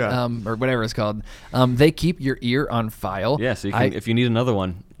probably it, Yeah. or whatever it's called. They keep your ear on file. Yeah, so you can, if you need another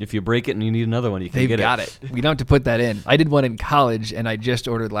one, if you break it and you need another one, you can They've get got it. We don't have to put that in. I did one in college, and I just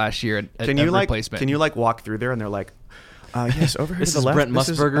ordered last year a Can you replacement. Can you walk through there and they're like, yes, over here This to the is left. Brent this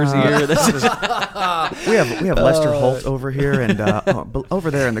is, Musburger's ear. This is we have Lester Holt over here, and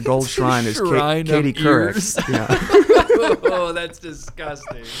over there in the Gold Shrine is Shrine Katie of Couric. ears. Yeah. Oh, that's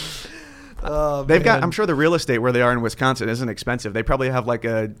disgusting. Oh, They've got. man. I'm sure the real estate where they are in Wisconsin isn't expensive. They probably have like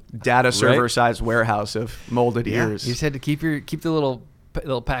a data server sized warehouse of molded ears. You just had to keep the little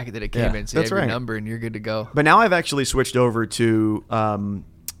packet that it came Yeah, in, so you that's have your right. number, and you're good to go. But now I've actually switched over to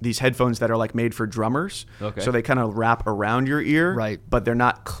these headphones that are like made for drummers. Okay. So they kind of wrap around your ear. Right. But they're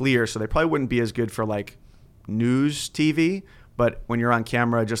not clear, so they probably wouldn't be as good for like news TV. But when you're on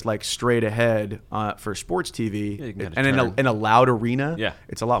camera, just like straight ahead for sports TV, Yeah, you can kinda and turn. in a loud arena, Yeah.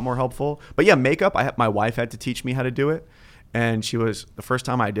 it's a lot more helpful. But yeah, makeup. My wife had to teach me how to do it, and she was the first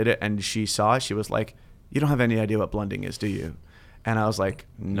time I did it, and she saw it. She was like, "You don't have any idea what blending is, do you?" And I was like,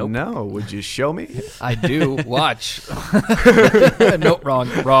 Nope. "No, would you show me?" I do watch. Nope, wrong.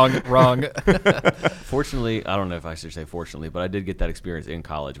 Fortunately, I don't know if I should say fortunately, but I did get that experience in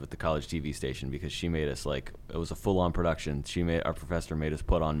college with the college TV station because she made us it was a full-on production. Our professor made us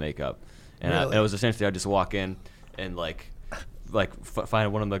put on makeup, and Really? it was essentially I just walk in and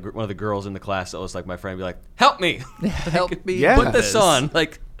find one of the girls in the class that was like my friend, and be like, "Help me, Help me. Yeah. put with this on!"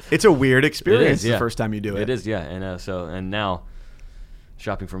 Like It's a weird experience yeah. the first time you do it. It is, yeah, and now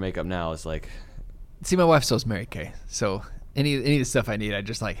shopping for makeup now is like. See, my wife sells Mary Kay, so any of the stuff I need, I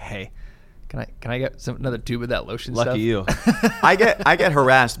just like, hey, can I get another tube of that lotion stuff? Lucky you. I get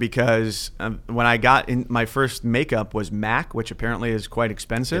harassed because when I got in, my first makeup was MAC, which apparently is quite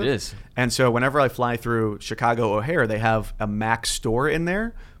expensive. It is. And so whenever I fly through Chicago O'Hare, they have a MAC store in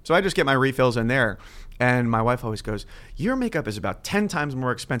there. So I just get my refills in there. And my wife always goes, "Your makeup is about 10 times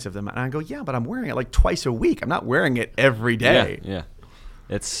more expensive than mine." And I go, "Yeah, but I'm wearing it like twice a week. I'm not wearing it every day." Yeah.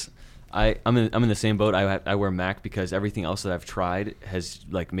 I'm in the same boat. I wear MAC because everything else that I've tried has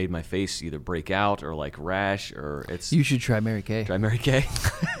like made my face either break out or like rash or it's. You should try Mary Kay. Try Mary Kay.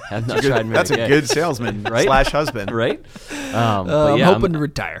 I've not tried Mary That's Kay. a good salesman Right? / husband. Right? But I'm yeah, hoping to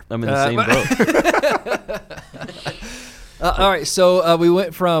retire. I'm in the same boat. All right, so we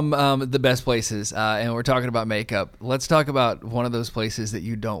went from the best places, and we're talking about makeup. Let's talk about one of those places that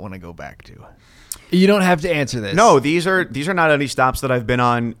you don't want to go back to. You don't have to answer this. No, these are not any stops that I've been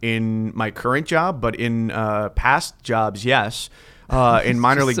on in my current job, but in past jobs, yes. In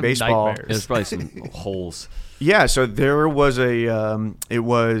minor league Some baseball, nightmares. There's probably some holes. yeah. So there was it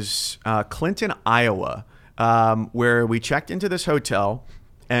was Clinton, Iowa, where we checked into this hotel,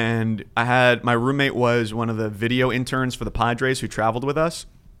 and my roommate was one of the video interns for the Padres who traveled with us,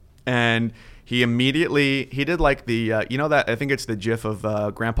 and he did like the that I think it's the GIF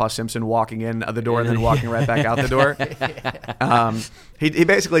of Grandpa Simpson walking in the door and then walking right back out the door. He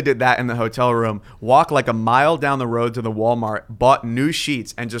basically did that in the hotel room. Walked like a mile down the road to the Walmart, bought new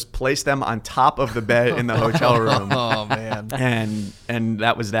sheets, and just placed them on top of the bed in the hotel room. Oh man. And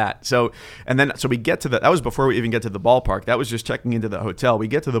that was that. So we get to that was before we even get to the ballpark. That was just checking into the hotel. We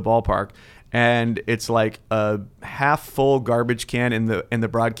get to the ballpark, and it's like a half full garbage can in the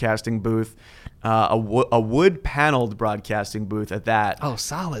broadcasting booth. a wood paneled broadcasting booth at that. Oh,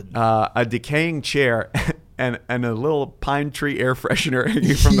 solid. A decaying chair. And a little pine tree air freshener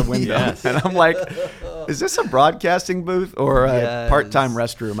hanging from the window. Yes. And I'm like, is this a broadcasting booth or a Yes. part-time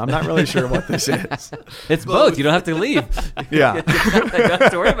restroom? I'm not really sure what this is. It's both. You don't have to leave. Yeah. You don't have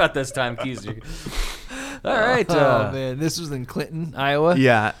to worry about this time, Keys. All right. Oh, man. This was in Clinton, Iowa.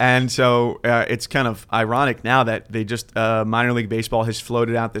 Yeah, and so it's kind of ironic now that they just minor league baseball has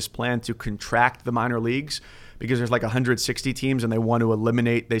floated out this plan to contract the minor leagues because there's like 160 teams and they want to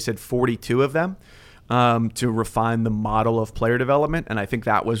eliminate, they said 42 of them. To refine the model of player development, and I think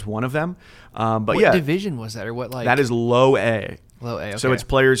that was one of them. But What yeah, division was that, or what? Like that is low A. low A. Okay. So it's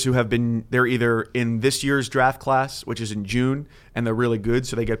players who have been, they're either in this year's draft class, which is in June, and they're really good,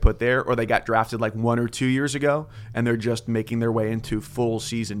 so they get put there, or they got drafted like 1 or 2 years ago, and they're just making their way into full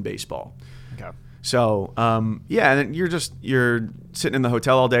season baseball. okay. So, yeah, and then you're sitting in the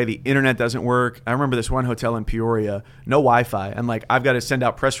hotel all day. The internet doesn't work. I remember this one hotel in Peoria, no Wi-Fi. And, like, I've got to send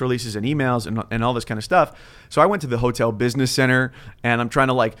out press releases and emails and all this kind of stuff. So I went to the hotel business center, and I'm trying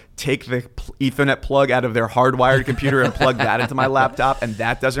to, like, take the Ethernet plug out of their hardwired computer and plug that into my laptop, and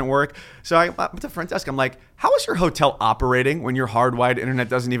that doesn't work. So I'm at the front desk. I'm like, how is your hotel operating when your hardwired internet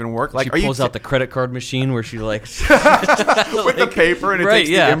doesn't even work? Like, She pulls out the credit card machine where she like with the paper and it takes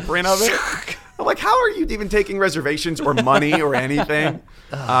yeah. the imprint of it. I'm like, how are you even taking reservations or money or anything?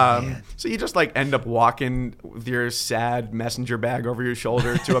 So you just like end up walking with your sad messenger bag over your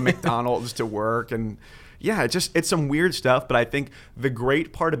shoulder to a McDonald's to work. And yeah, it's some weird stuff. But I think the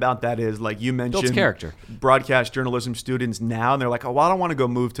great part about that is, like you mentioned, Builds character. Broadcast journalism students now, and they're like, oh, well, I don't want to go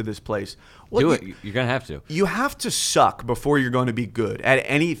move to this place. Well, do it. You're gonna have to. You have to suck before you're going to be good at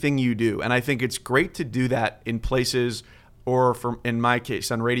anything you do. And I think it's great to do that in places, or in my case,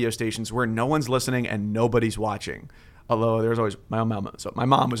 on radio stations where no one's listening and nobody's watching. Although there's always my mom. So my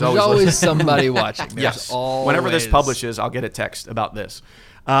mom was There's always always listening. somebody watching. There's Yes. always. Whenever this publishes, I'll get a text about this.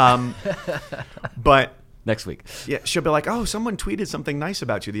 But Next week. yeah, she'll be like, "Oh, someone tweeted something nice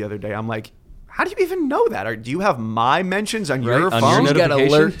about you the other day." I'm like, "How do you even know that? Or do you have my mentions on your Right, on phone?" your She's got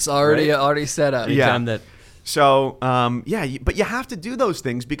notification, alerts already set up. Yeah. Anytime that So, but you have to do those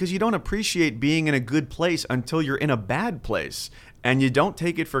things because you don't appreciate being in a good place until you're in a bad place. And you don't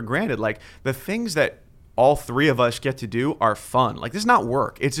take it for granted. Like, the things that all three of us get to do are fun. Like, this is not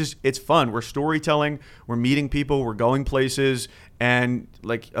work. It's fun. We're storytelling. We're meeting people. We're going places. And,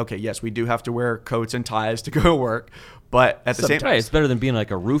 like, okay, yes, we do have to wear coats and ties to go to work. But at the same right, it's better than being like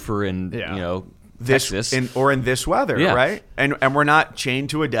a roofer in Texas. in this weather, Yeah. right? And we're not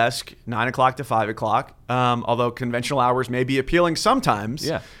chained to a desk 9 o'clock to 5 o'clock. Although conventional hours may be appealing sometimes.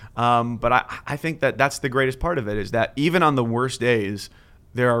 Yeah. But I think that that's the greatest part of it, is that even on the worst days,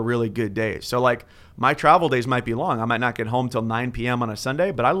 there are really good days. So, like, my travel days might be long. I might not get home till 9 p.m. on a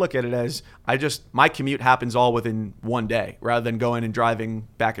Sunday, but I look at it as my commute happens all within one day rather than going and driving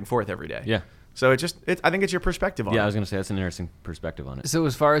back and forth every day. Yeah. So I think it's your perspective on it. Yeah, I was going to say that's an interesting perspective on it. So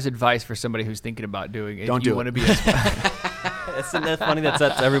as far as advice for somebody who's thinking about doing it, Don't if you do want it. to be a Isn't that funny? That's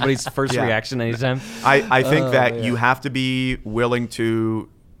everybody's first Yeah. reaction anytime. I think that yeah. you have to be willing to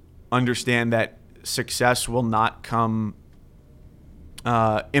understand that success will not come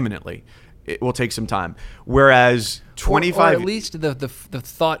imminently. It will take some time. Whereas 25, or at least the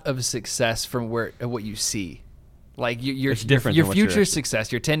thought of success from what you see. Like your It's different your than what you're future actually-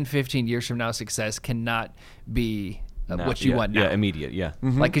 success, your 10, 15 years from now success cannot be Now, what you yeah, want now. Yeah, immediate. Yeah.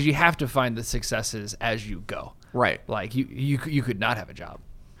 Like, because you have to find the successes as you go. right. Like you could not have a job.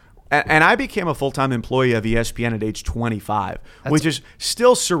 And I became a full-time employee of ESPN at age 25, which is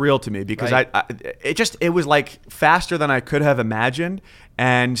still surreal to me because Right. it was like faster than I could have imagined.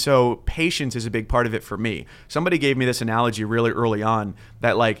 And so patience is a big part of it for me. Somebody gave me this analogy really early on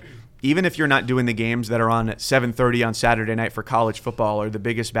that, like, even if you're not doing the games that are on at 7:30 on Saturday night for college football or the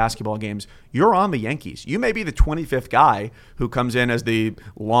biggest basketball games, you're on the Yankees. You may be the 25th guy who comes in as the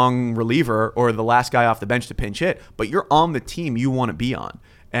long reliever or the last guy off the bench to pinch hit, but you're on the team you want to be on.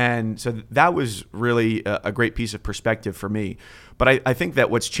 And so that was really a great piece of perspective for me. But I think that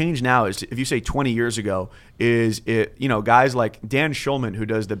what's changed now is, if you say 20 years ago, guys like Dan Schulman, who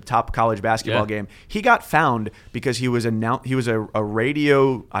does the top college basketball game, he got found because he was a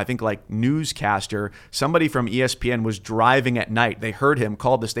radio, I think, like newscaster. Somebody from ESPN was driving at night. They heard him,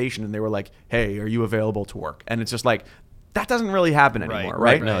 called the station, and they were like, "Hey, are you available to work?" And it's just like, that doesn't really happen anymore,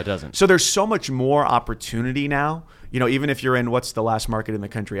 right? No, it doesn't. So there's so much more opportunity now. even if you're in, what's the last market in the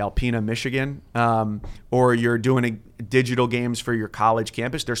country, Alpena, Michigan, or you're doing digital games for your college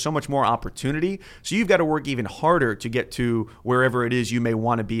campus, there's so much more opportunity. So you've got to work even harder to get to wherever it is you may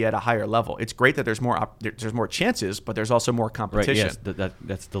want to be at a higher level. It's great that there's more chances, but there's also more competition. Right, yes,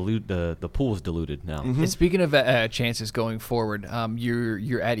 that's the pool is diluted now. And speaking of chances going forward,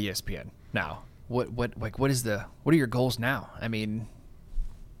 you're at ESPN now. What are your goals now? I mean,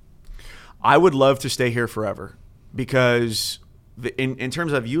 I would love to stay here forever, because in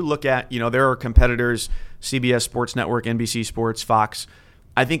terms of, you look at, there are competitors, CBS Sports Network, NBC Sports, Fox.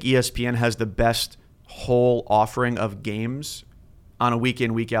 I think ESPN has the best whole offering of games on a week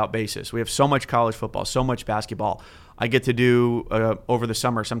in, week out basis. We have so much college football, so much basketball. I get to do over the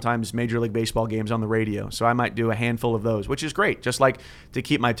summer sometimes Major League Baseball games on the radio. So I might do a handful of those, which is great, just like to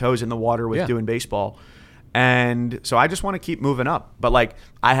keep my toes in the water with doing baseball. And so I just want to keep moving up. But like,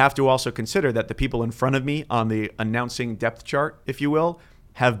 I have to also consider that the people in front of me on the announcing depth chart, if you will,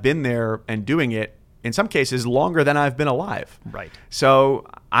 have been there and doing it in some cases longer than I've been alive. Right. So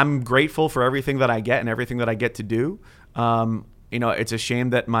I'm grateful for everything that I get and everything that I get to do. It's a shame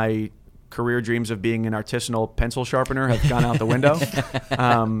that my career dreams of being an artisanal pencil sharpener have gone out the window.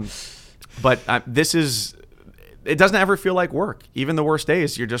 But it doesn't ever feel like work. Even the worst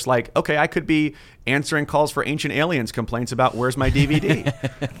days, you're just like, okay, I could be answering calls for Ancient Aliens complaints about where's my DVD.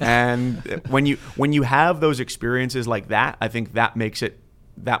 And when you have those experiences like that, I think that makes it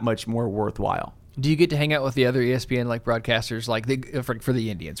that much more worthwhile. Do you get to hang out with the other ESPN broadcasters, for the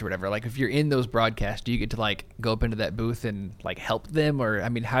Indians or whatever? Like, if you're in those broadcasts, do you get to go up into that booth and help them, or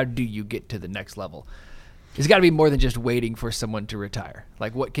how do you get to the next level? It's got to be more than just waiting for someone to retire.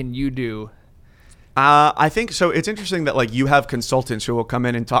 Like, what can you do? I think so. It's interesting that you have consultants who will come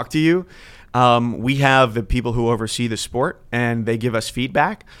in and talk to you. We have the people who oversee the sport, and they give us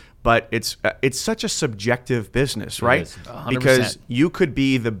feedback. But it's such a subjective business, right? 100%. Because you could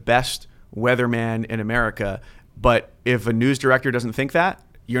be the best weatherman in America, but if a news director doesn't think that,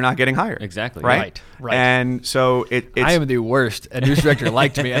 you're not getting hired. Exactly. Right. And so it's I am the worst. A news director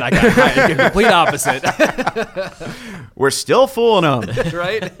liked me, and I got hired. The complete opposite. We're still fooling them.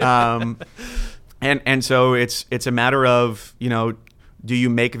 Right. And so it's a matter of, do you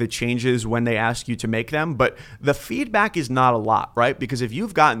make the changes when they ask you to make them? But the feedback is not a lot, right? Because if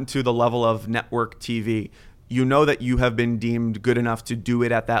you've gotten to the level of network TV, you know that you have been deemed good enough to do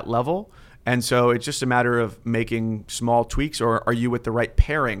it at that level. And so it's just a matter of making small tweaks, or are you with the right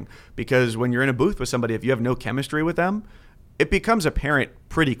pairing? Because when you're in a booth with somebody, if you have no chemistry with them, it becomes apparent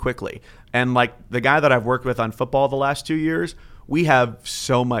pretty quickly. And the guy that I've worked with on football the last 2 years, we have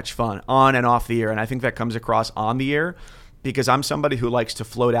so much fun on and off the air. And I think that comes across on the air, because I'm somebody who likes to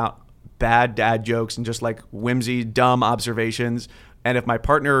float out bad dad jokes and just whimsy, dumb observations. And if my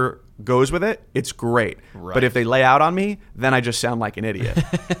partner goes with it, it's great. Right. But if they lay out on me, then I just sound like an idiot.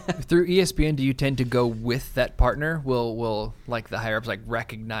 Through ESPN, do you tend to go with that partner? Will the higher ups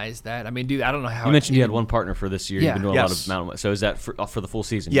recognize that? I mean, I don't know how. You mentioned you had one partner for this year. Yeah. You've been doing a lot of Mountain West. So is that for the full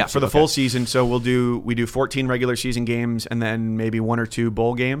season? Yeah, for the full season. So we do 14 regular season games and then maybe 1 or 2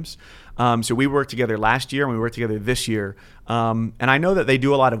 bowl games. So we worked together last year and we worked together this year. And I know that they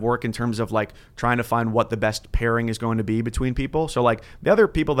do a lot of work in terms of trying to find what the best pairing is going to be between people. So the other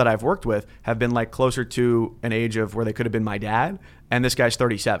people that I've worked with have been closer to an age of where they could have been my dad, and this guy's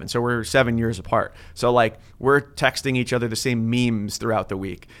 37. So we're 7 years apart. So we're texting each other the same memes throughout the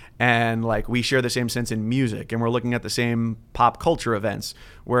week. And we share the same sense in music, and we're looking at the same pop culture events.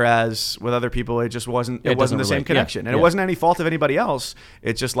 Whereas with other people, it just wasn't the same connection. And it wasn't any fault of anybody else.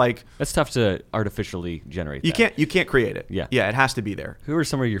 It's just that's tough to artificially generate. You can't create it. Yeah, it has to be there. Who are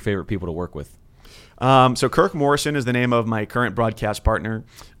some of your favorite people to work with? So Kirk Morrison is the name of my current broadcast partner.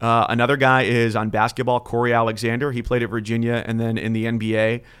 Another guy is on basketball, Corey Alexander. He played at Virginia and then in the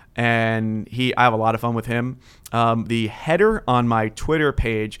NBA, and I have a lot of fun with him. The header on my Twitter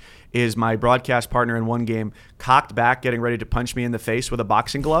page is my broadcast partner in one game, cocked back, getting ready to punch me in the face with a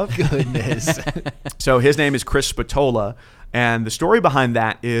boxing glove. Goodness. So his name is Chris Spatola, and the story behind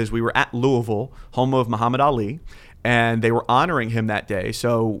that is we were at Louisville, home of Muhammad Ali, and they were honoring him that day.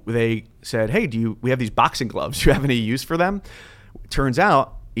 So they said, hey, we have these boxing gloves. Do you have any use for them? Turns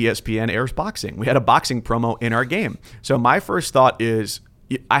out ESPN airs boxing. We had a boxing promo in our game. So my first thought is,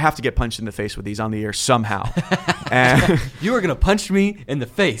 I have to get punched in the face with these on the air somehow. And you are going to punch me in the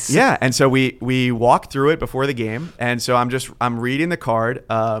face. Yeah. And so we walked through it before the game. And so I'm reading the card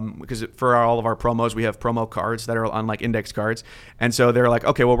because for all of our promos, we have promo cards that are on index cards. And so they're like,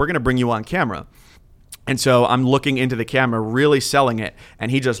 okay, well, we're going to bring you on camera. And so I'm looking into the camera, really selling it.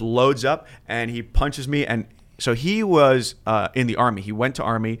 And he just loads up and he punches me. And So he was in the Army. He went to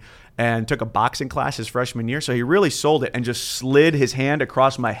Army and took a boxing class his freshman year. So he really sold it and just slid his hand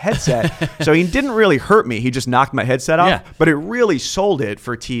across my headset. So he didn't really hurt me. He just knocked my headset off. Yeah. But it really sold it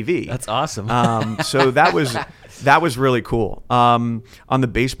for TV. That's awesome. So that was really cool. On the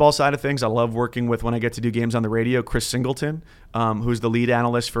baseball side of things, I love working with, when I get to do games on the radio, Chris Singleton, who's the lead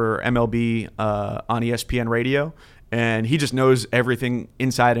analyst for MLB on ESPN Radio. And he just knows everything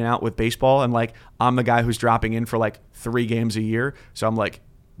inside and out with baseball. And like, I'm the guy who's dropping in for like 3 games a year. So I'm like,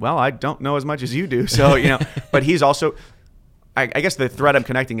 well, I don't know as much as you do. So, but he's also, I guess the thread I'm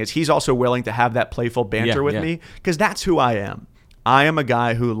connecting is he's also willing to have that playful banter with me, because that's who I am. I am a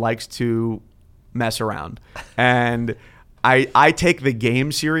guy who likes to mess around. And I take the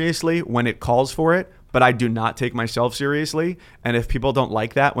game seriously when it calls for it, but I do not take myself seriously. And if people don't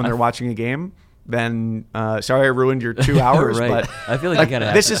like that when they're watching a game, then sorry I ruined your 2 hours. Right. But I feel like you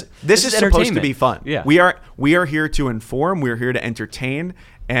gotta this is supposed to entertainment. be fun. Yeah. We are here to inform, we're here to entertain,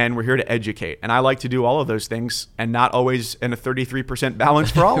 and we're here to educate. And I like to do all of those things, and not always in a 33%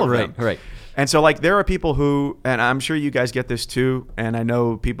 balance for all of them. Right. And so, like, there are people who, and I'm sure you guys get this too, and I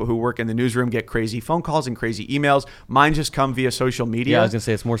know people who work in the newsroom get crazy phone calls and crazy emails. Mine just come via social media. Yeah, I was gonna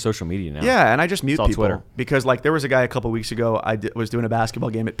say it's more social media now. Yeah, and I just mute all people. Twitter. Because, like, there was a guy a couple weeks ago, was doing a basketball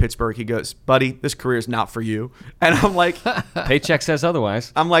game at Pittsburgh. He goes, buddy, this career is not for you. And I'm like, Paycheck says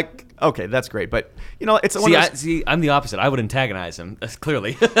otherwise. I'm like, okay, that's great. But, it's one of those, I'm the opposite. I would antagonize him,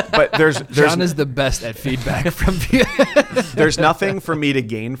 clearly. but there's John is the best at feedback from people. there's nothing for me to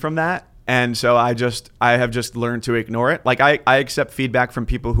gain from that. And so I have just learned to ignore it. Like, I accept feedback from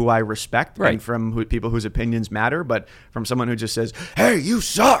people who I respect, right, and from people whose opinions matter, but from someone who just says, hey, you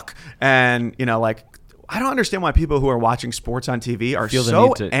suck. And, like, I don't understand why people who are watching sports on TV are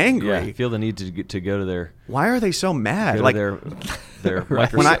so angry. Yeah, feel the need to go to their. Why are they so mad? Go Like to their Right.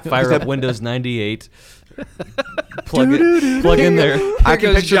 Microsoft, fire up Windows 98. Plug in there. I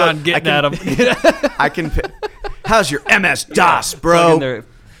can picture John getting at him. I can. How's your MS DOS, bro?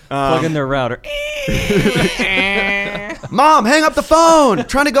 Plug in their router. Mom, hang up the phone.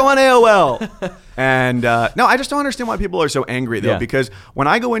 Trying to go on AOL. And no, I just don't understand why people are so angry, though, Yeah. because when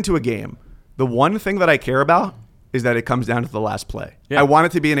I go into a game, the one thing that I care about is that it comes down to the last play. Yeah. I want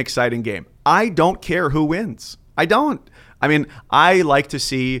it to be an exciting game. I don't care who wins. I don't. I mean, I like to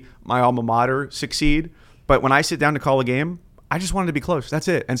see my alma mater succeed, but when I sit down to call a game, I just want it to be close. That's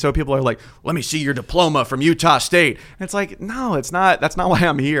it. And so people are like, let me see your diploma from Utah State. And it's like, no, it's not. That's not why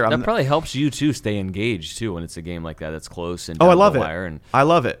I'm here. That probably helps you, too, stay engaged, too, when it's a game like that that's close and I down love the it. wire. And I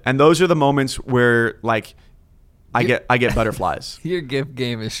love it. And those are the moments where, like, I get butterflies. Your gift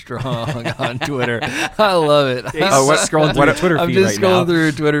game is strong on Twitter. I love it. Scrolling through your Twitter feed I'm just right now. scrolling through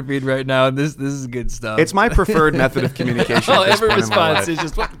your Twitter feed right now, and this is good stuff. It's my preferred method of communication. Oh, at this every point in my response life. is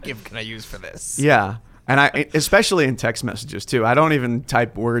just, what gift can I use for this? Yeah. And I, especially in text messages too. I don't even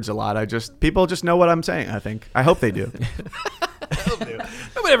type words a lot. People just know what I'm saying. I think. I hope they do.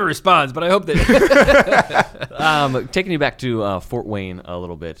 Nobody ever responds, but I hope they taking you back to Fort Wayne a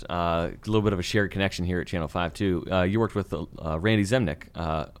little bit of a shared connection here at Channel 5 too. You worked with Randy Zemnick.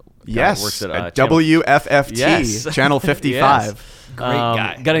 Yes, works at Channel- WFFT, Yes. Channel 55. Yes. Great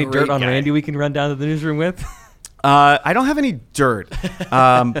guy. Got any Great dirt on guy. Randy we can run down to the newsroom with? I don't have any dirt.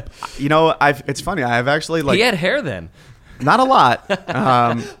 It's funny. I've actually He had hair then. not a lot.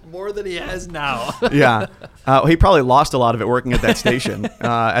 More than he has now. Yeah. He probably lost a lot of it working at that station.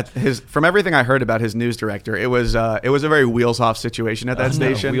 From everything I heard about his news director, it was a very wheels off situation at that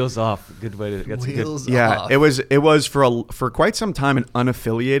station. Wheels off. Good way to get some good. Wheels Yeah, off. it was for quite some time an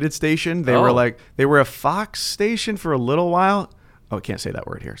unaffiliated station. They were a Fox station for a little while. Oh, I can't say that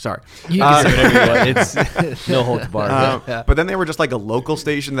word here. Sorry. You can say whatever you want. It's no holds barred. But then they were just like a local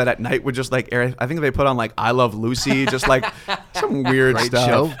station that at night would just like air. I think they put on like I Love Lucy, just like some weird Great stuff.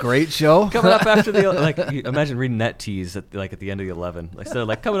 show. Great show. Coming up after the you imagine reading that tease at the end of the 11. Like so,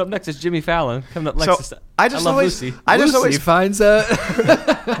 like coming up next is Jimmy Fallon. Coming up next So is I just Love always, Lucy. I just Lucy always finds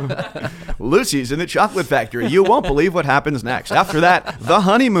Lucy's in the chocolate factory. You won't believe what happens next. After that, the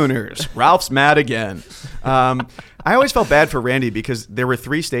honeymooners. Ralph's mad again. I always felt bad for Randy because there were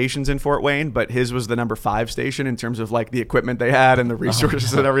 3 stations in Fort Wayne, but his was the number 5 station in terms of like the equipment they had and the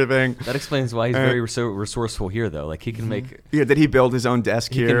resources and everything. That explains why he's very resourceful here, though. Like he can make. Yeah, did he build his own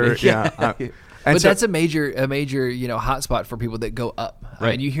desk here? make- Yeah. But And so- that's a major hotspot for people that go up. I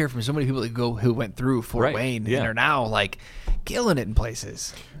Right. mean, you hear from so many people who went through Fort Right, Wayne yeah. and are now like killing it in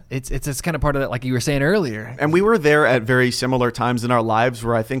places. It's kind of part of that, like you were saying earlier. And we were there at very similar times in our lives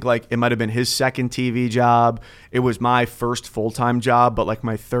where I think like it might have been his second TV job. It was my first full-time job, but like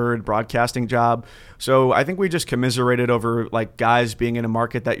my third broadcasting job. So I think we just commiserated over like guys being in a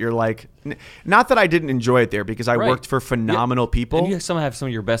market that you're like, not that I didn't enjoy it there because I worked for phenomenal people. And you have some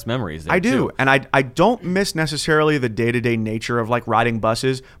of your best memories there. I do. Too. And I don't miss necessarily the day-to-day nature of like riding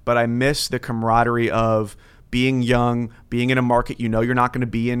buses, but I miss the camaraderie of being young, being in a market you know you're not going to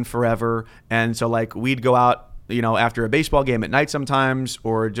be in forever. And so like we'd go out, after a baseball game at night sometimes,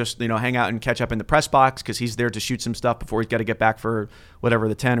 or just, hang out and catch up in the press box because he's there to shoot some stuff before he's got to get back for whatever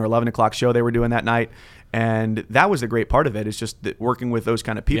the 10 or 11 o'clock show they were doing that night. And that was the great part of it, is just working with those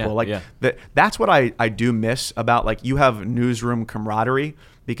kind of people. That's what I do miss about, like, you have newsroom camaraderie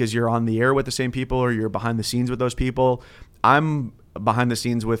because you're on the air with the same people or you're behind the scenes with those people. I'm behind the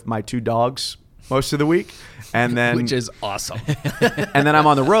scenes with my two dogs most of the week, and then which is awesome. And then I'm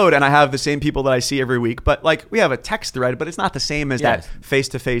on the road and I have the same people that I see every week, but like we have a text thread, but it's not the same as that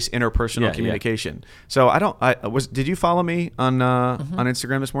face-to-face interpersonal communication. So did you follow me on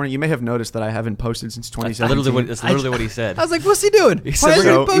Instagram this morning? You may have noticed that I haven't posted since 2017. That's literally what he said. I was like, what's he doing? He said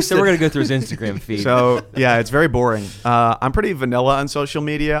we're going to go through his Instagram feed. So yeah, it's very boring. I'm pretty vanilla on social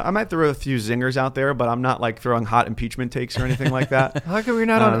media. I might throw a few zingers out there, but I'm not like throwing hot impeachment takes or anything like that. How come you're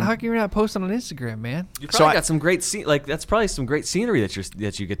not posting on Instagram, man? You probably got some great that's probably some great scenery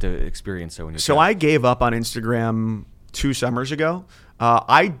that you get to experience. So I gave up on Instagram 2 summers ago.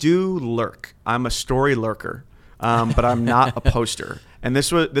 I do lurk. I'm a story lurker, but I'm not a poster. And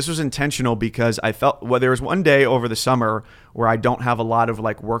this was intentional because I felt there was one day over the summer where I don't have a lot of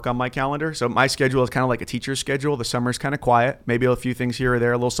like work on my calendar. So my schedule is kind of like a teacher's schedule. The summer's kind of quiet, maybe a few things here or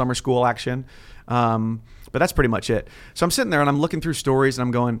there, a little summer school action. But that's pretty much it. So I'm sitting there and I'm looking through stories and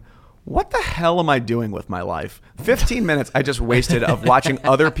I'm going, what the hell am I doing with my life? 15 minutes I just wasted of watching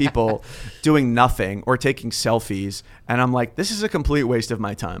other people doing nothing or taking selfies. And I'm like, this is a complete waste of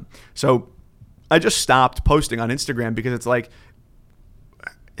my time. So I just stopped posting on Instagram because it's like,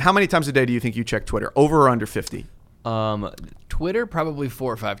 how many times a day do you think you check Twitter? Over or under 50? Twitter, probably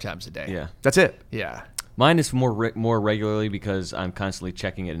 4 or 5 times a day. Yeah. That's it? Yeah. Mine is more regularly because I'm constantly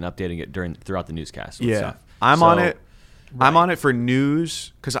checking it and updating it throughout the newscast. Yeah. I'm on it. Right. I'm on it for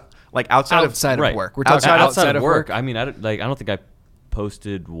news because like outside of work. We're talking outside of work. I mean, I don't think I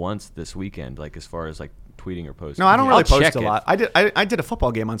posted once this weekend, like as far as like tweeting or posting. No, I don't really post a lot. I did a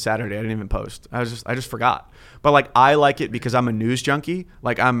football game on Saturday. I didn't even post. I just forgot. But like I like it because I'm a news junkie.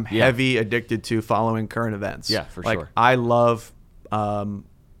 Like I'm heavy addicted to following current events. Yeah, for sure. I love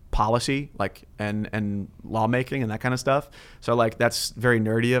policy, like and lawmaking and that kind of stuff. So like that's very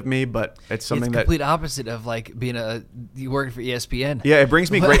nerdy of me, but it's something it's complete opposite of like being you working for ESPN. Yeah, it brings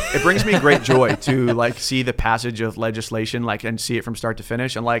me great joy to like see the passage of legislation, like, and see it from start to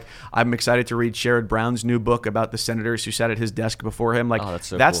finish. And like I'm excited to read Sherrod Brown's new book about the senators who sat at his desk before him. Like that's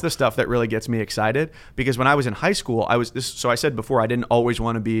cool. The stuff that really gets me excited, because when I was in high school, so I said before I didn't always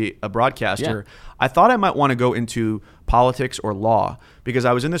want to be a broadcaster. Yeah. I thought I might want to go into politics or law because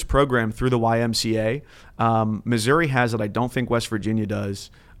I was in this program through the YMCA. Missouri has it. I don't think West Virginia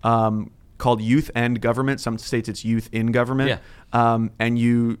does. Called Youth and Government. Some states it's Youth in Government. Yeah. And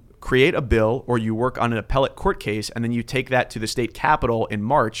you create a bill or you work on an appellate court case, and then you take that to the state capitol in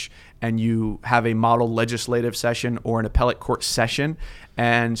March and you have a model legislative session or an appellate court session.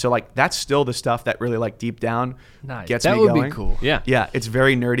 And so like that's still the stuff that really like deep down gets me going. That would be cool. Yeah. Yeah. It's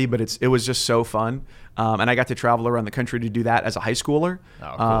very nerdy, but it was just so fun. And I got to travel around the country to do that as a high schooler.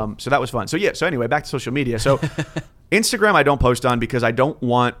 Oh, cool. So that was fun. So yeah. So anyway, back to social media. So Instagram I don't post on because I don't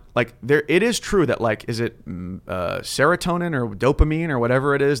want it is true that like, is it serotonin or dopamine or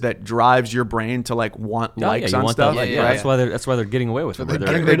whatever it is that drives your brain to like want likes on stuff? Right? That's why they're getting away with it. I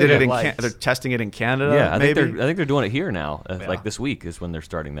think they did it they're testing it in Canada. Yeah, I think they're doing it here now. Like this week is when they're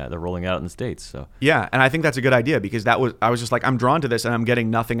starting that. They're rolling out in the States. So yeah, and I think that's a good idea because I was just like, I'm drawn to this and I'm getting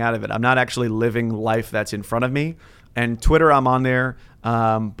nothing out of it. I'm not actually living life that's in front of me. And Twitter, I'm on there,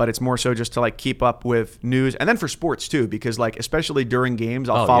 but it's more so just to like keep up with news, and then for sports too, because like especially during games,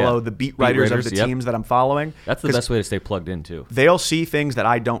 I'll follow the beat writers of the teams that I'm following. That's the best way to stay plugged in too. They'll see things that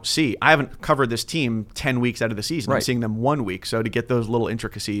I don't see. I haven't covered this team 10 weeks out of the season. Right. I'm seeing them 1 week, so to get those little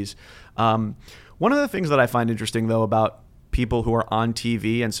intricacies. One of the things that I find interesting though about people who are on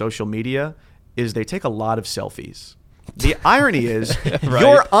TV and social media is they take a lot of selfies. The irony is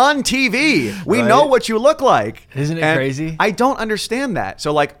you're on TV. We know what you look like. Isn't it crazy? I don't understand that.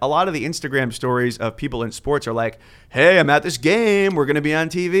 So like a lot of the Instagram stories of people in sports are like, hey, I'm at this game. We're going to be on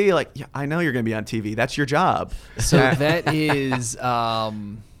TV. Like, yeah, I know you're going to be on TV. That's your job. So that is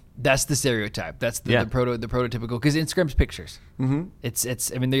That's the stereotype. That's the prototypical, because Instagram's pictures. Mm-hmm.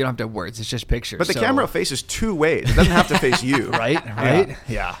 It's. I mean, you don't have to have words. It's just pictures. But the camera faces two ways. It doesn't have to face you. Right.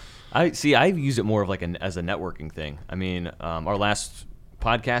 Yeah. I use it more of like as a networking thing. I mean, our last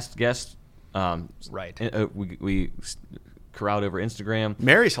podcast guest, we corralled over Instagram.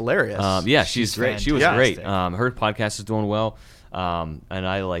 Mary's hilarious. Yeah, she's great. fantastic. She was great. Her podcast is doing well. And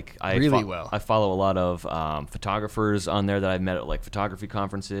I follow a lot of photographers on there that I've met at like photography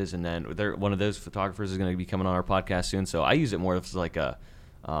conferences, and then one of those photographers is going to be coming on our podcast soon. So I use it more as like a,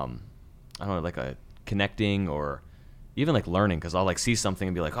 I don't know, like a connecting or even like learning, because I'll like see something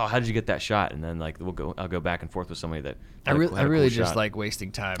and be like, oh, how did you get that shot? And then like I'll go back and forth with somebody that I really just like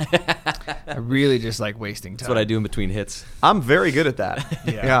wasting time. I really just like wasting time. That's what I do in between hits. I'm very good at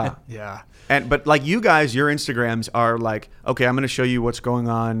that. Yeah. But like you guys, your Instagrams are like, okay, I'm going to show you what's going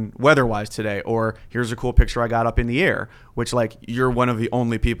on weather-wise today, or here's a cool picture I got up in the air, which like you're one of the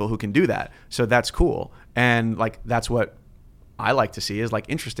only people who can do that. So that's cool. And like that's what I like to see is like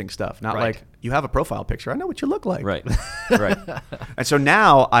interesting stuff, not like you have a profile picture. I know what you look like. Right. And so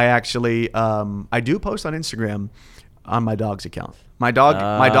now I actually I do post on Instagram on my dog's account. My dog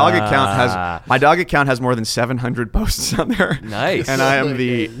account has more than 700 posts on there. Nice. And I am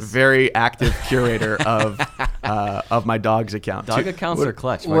the very active curator of my dog's account. Dog accounts are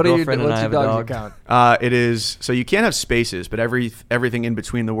clutch. My girlfriend and I have a dog. Account? It is, so you can't have spaces, but everything in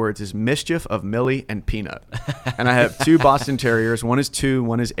between the words is Mischief of Millie and Peanut. And I have 2 Boston Terriers. One is 2,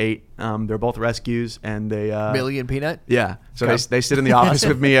 one is 8. They're both rescues, and they Millie and Peanut. Yeah. So they sit in the office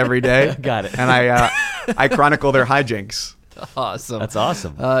with me every day. Got it. And I chronicle their hijinks. Awesome. That's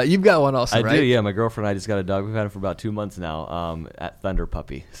awesome. You've got one also, right? I do, yeah. My girlfriend and I just got a dog. We've had him for about 2 months now at Thunder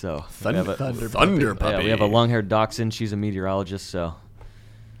Puppy. So Thunder Puppy. Yeah, we have a long-haired dachshund. She's a meteorologist, so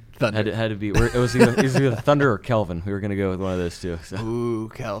Thunder. had to be. It was either Thunder or Kelvin. We were going to go with one of those two. So. Ooh,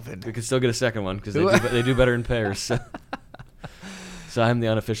 Kelvin. We could still get a second one because they do better in pairs. So. So I'm the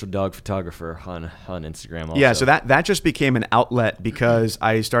unofficial dog photographer on Instagram also. Yeah, so that just became an outlet because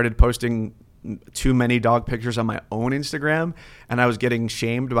I started posting too many dog pictures on my own Instagram, and I was getting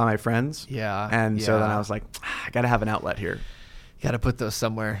shamed by my friends. Yeah. And so then I was like, I got to have an outlet here. You got to put those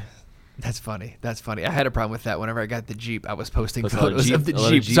somewhere. That's funny. I had a problem with that whenever I got the Jeep. I was posting photos of the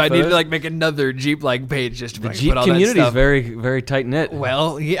Jeep. So I needed to like make another Jeep like page just to the like, Jeep put all community that is very, very tight knit.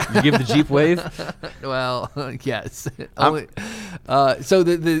 Well, yeah. You give the Jeep wave. Well, yes. Only, so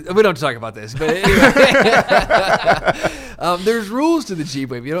we don't talk about this, but anyway, there's rules to the Jeep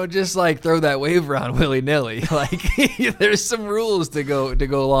wave. You don't just like throw that wave around willy nilly. Like there's some rules to go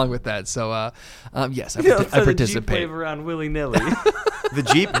along with that. So yes, I participate. The Jeep wave around willy nilly. The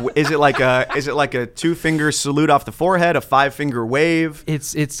Jeep, is it like a 2-finger salute off the forehead, a 5-finger wave?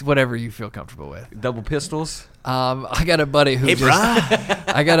 It's whatever you feel comfortable with. Double pistols. I got a buddy who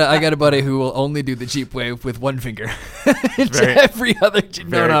I got a buddy who will only do the Jeep wave with one finger. Every other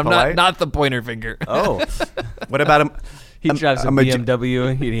no, I'm not the pointer finger. Oh, what about him? He drives a BMW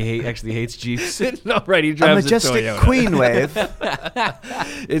and he actually hates Jeeps. No, right, he drives a majestic Toyota. Queen wave.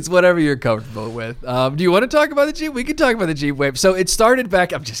 It's whatever you're comfortable with. Do you want to talk about the Jeep? We can talk about the Jeep wave. So it started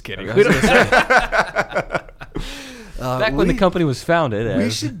back. I'm just kidding. Back when the company was founded.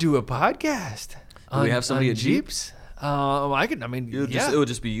 We should do a podcast. Do we have somebody at Jeeps? I mean, it would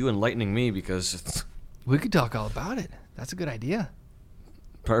just be you enlightening me because we could talk all about it. That's a good idea.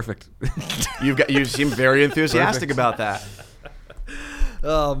 Perfect. You seem very enthusiastic about that.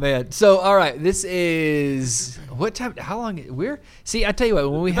 Oh man. So all right, this is what time? How long? I tell you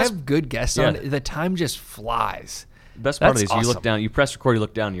what, when we have good guests on, the time just flies. The best part of it is you look down, you press record, you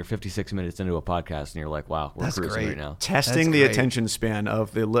look down, and you're 56 minutes into a podcast, and you're like, wow, we're cruising right now. Testing the attention span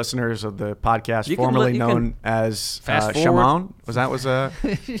of the listeners of the podcast, formerly known as Shimon.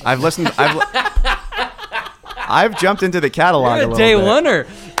 I've listened. I've jumped into the catalog a little bit.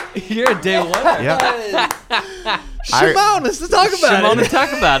 You're a day oneer. Yeah. Shimon, let's talk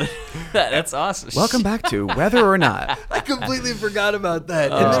about it. That's awesome. Welcome back to Whether or Not. I completely forgot about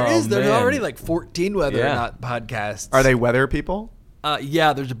that. And there are already like 14 Whether or Not podcasts. Are they weather people?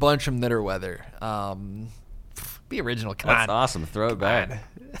 Yeah, there's a bunch of them that are weather. Be original. That's awesome. Throw it back.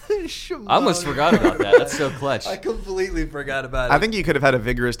 Shimon. I almost forgot about that. That's so clutch. I completely forgot about it. I think you could have had a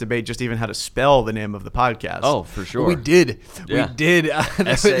vigorous debate just even how to spell the name of the podcast. Oh, for sure. We did. Yeah. We did.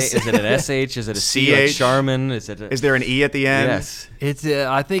 Is it an SH? Is it a CH? Like Charmin? Is there an E at the end? Yes. It's.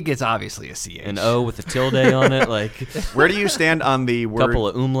 I think it's obviously a CH. An O with a tilde on it. Like. Where do you stand on the word couple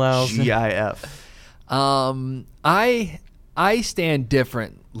of umlauts? GIF? I stand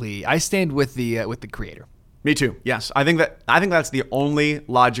differently. I stand with the creator. Me too. Yes, I think that's the only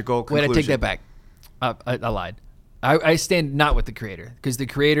logical conclusion. Wait, I take that back. I lied. I stand not with the creator because the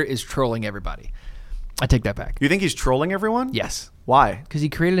creator is trolling everybody. I take that back. You think he's trolling everyone? Yes, Why? because he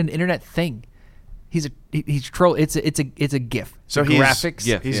created an internet thing. He's troll. It's a GIF. So The he's graphics.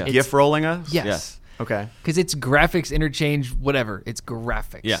 GIF, He's yeah. GIF rolling us. Yes. Okay. Because it's graphics interchange, whatever. It's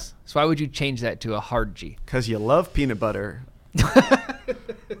graphics. Yeah. So why would you change that to a hard G? Because you love peanut butter.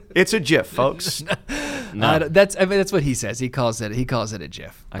 It's a GIF, folks. No. That's what he says. He calls it a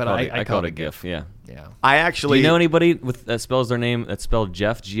GIF. I But call it a GIF. Yeah. Yeah. I Do actually. you know anybody with that spells their name that's spelled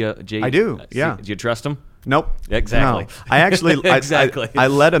Jeff? J. I do, yeah. Do you trust them? Nope. Exactly. No. I actually Exactly. I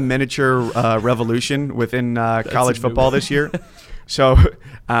led a miniature revolution within college football this year. So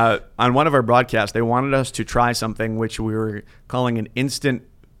on one of our broadcasts, they wanted us to try something which we were calling an instant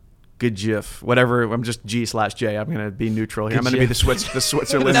GIF. Whatever. I'm just G/J. I'm going to be neutral here. I'm going to be the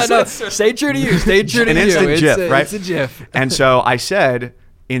Switzerland. No. Stay true to you. Stay true to An you. instant GIF, right? It's a GIF. And so I said,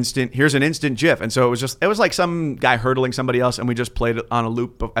 here's an instant GIF. And so it was like some guy hurdling somebody else, and we just played it on a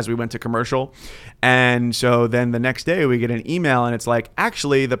loop as we went to commercial. And so then the next day we get an email, and it's like,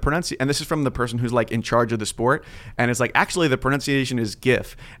 actually the and this is from the person who's like in charge of the sport, and it's like, actually the pronunciation is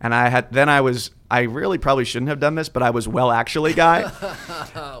GIF. And I really probably shouldn't have done this, but I was actually guy.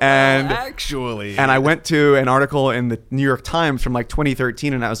 And Actually. and I went to an article in the New York Times from like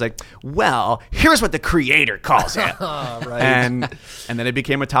 2013, and I was like, well, here's what the creator calls it. Right. And then it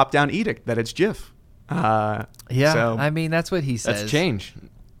became a top-down edict that it's GIF. Yeah. So I mean, that's what he says. That's change.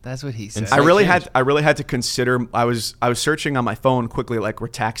 That's what he says. I Slight really change. had to consider. I was searching on my phone quickly, like we're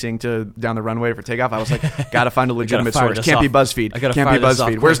taxiing down the runway for takeoff. I was like, gotta find a legitimate fire source. this Can't be off. BuzzFeed. I gotta Can't fire be this off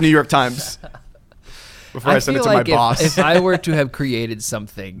BuzzFeed. Where's quick. New York Times? Before I send it to my boss. If I were to have created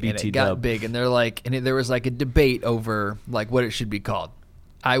something and BT it got dub. big, and there was like a debate over like what it should be called,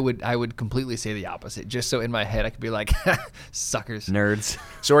 I would completely say the opposite, just so in my head I could be like, suckers. Nerds.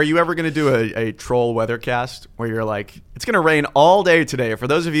 So are you ever going to do a troll weathercast where you're like, it's going to rain all day today. For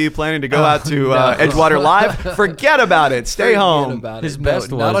those of you planning to go out to no. Edgewater Live, forget about it. Stay home. About His it. best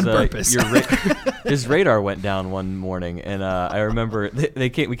no, was not on purpose. his radar went down one morning, and I remember we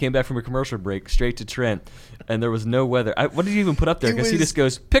came back from a commercial break straight to Trent, and there was no weather. What did you even put up there? Because he just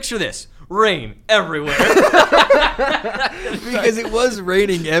goes, picture this, rain everywhere. Because it was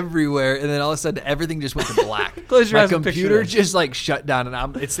raining everywhere, and then all of a sudden everything just went to black. Close your My eyes and picture computer this. just like shut down,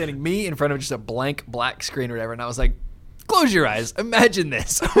 and it's standing me in front of just a blank black screen or whatever, and I was like, close your eyes. Imagine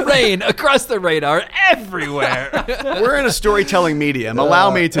this. Rain across the radar everywhere. We're in a storytelling medium.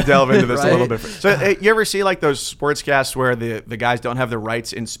 Allow me to delve into this a little Right. bit. So you ever see like those sportscasts where the guys don't have the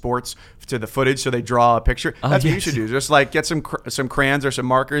rights in sports to the footage, so they draw a picture? That's what you yes. should do. Just like get some crayons or some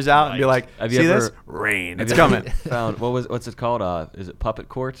markers out and be like, Have you see ever- this? Rain. Have It's you ever coming. Found what's it called? Is it Puppet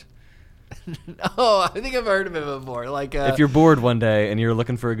Court? Oh, I think I've heard of it before. Like, If you're bored one day and you're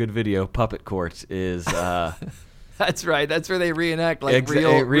looking for a good video, Puppet Court is that's right. That's where they reenact like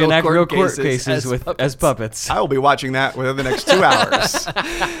reenact real court cases as as puppets. I will be watching that within the next 2 hours.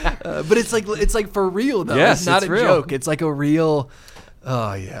 But it's like for real though. Yes, it's not it's a real. joke. It's like a real.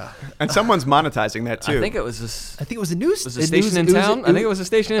 Oh yeah. And someone's monetizing that too. I think it was this. I think it was a news. Was a station in town? I think it was a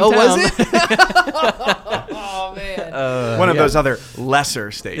station in Oh, town. was it? Oh man. one of those other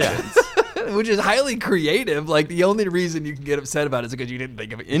lesser stations. Which is highly creative. Like the only reason you can get upset about it is because you didn't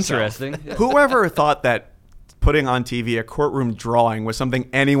think of it yourself. Interesting. Whoever thought that putting on TV a courtroom drawing was something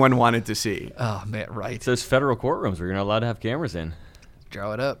anyone wanted to see? Oh man, right. It's those federal courtrooms where you're not allowed to have cameras in.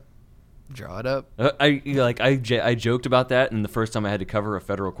 Draw it up. Draw it up. I joked about that, and the first time I had to cover a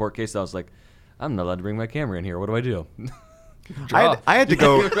federal court case, I was like, I'm not allowed to bring my camera in here. What do I do? Draw. I had to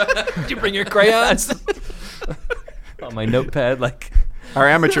go. Did you bring your crayons? On my notepad, like Our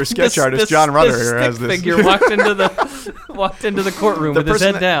amateur sketch this- artist this- John Rudder this here has stick this. figure walked into the courtroom with his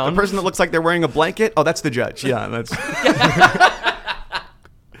head down. The person that looks like they're wearing a blanket. Oh, that's the judge. Yeah, that's.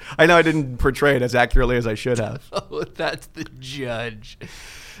 I know I didn't portray it as accurately as I should have. Oh, that's the judge.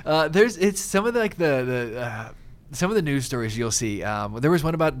 It's some of the some of the news stories you'll see. There was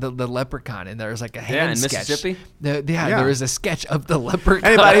one about the leprechaun, and there was like a hand in sketch. Mississippi? Yeah. There was a sketch of the leprechaun.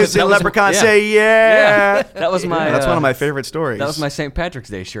 Anybody who's seen That was- Leprechaun yeah. say yeah. That was my. That's one of my favorite stories. That was my St. Patrick's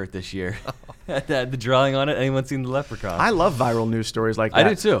Day shirt this year. The drawing on it. Anyone seen the leprechaun? I love viral news stories like I that.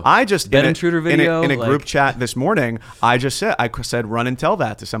 do too. I just Bed in a- intruder video, in a group like- chat this morning. I said run and tell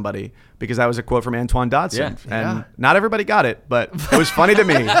that to somebody because that was a quote from Antoine Dodson, Yeah. and not everybody got it, but it was funny to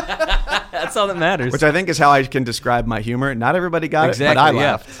me, That's all that matters. which I think is how I can describe my humor. Not everybody got exactly. it, but I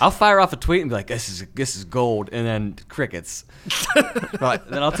yeah. laughed. I'll fire off a tweet and be like, "This is gold," and then crickets.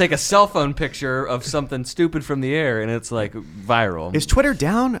 Then I'll take a cell phone picture of something stupid from the air, and it's like viral. Is Twitter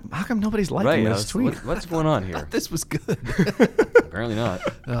down? How come nobody's liking right? this tweet? What's going on here? This was good. Apparently not.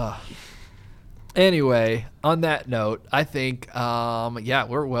 Anyway, on that note, I think,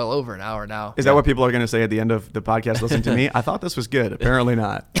 we're well over an hour now. Is that what people are going to say at the end of the podcast listening to me? I thought this was good. Apparently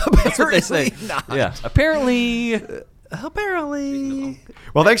not. That's what they say. Not. Yeah. Apparently.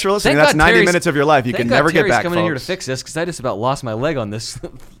 Well, thanks for listening. Thank That's God 90 Terry's- minutes of your life. You Thank can God never get Terry's back, coming in here to folks. fix this because I just about lost my leg on this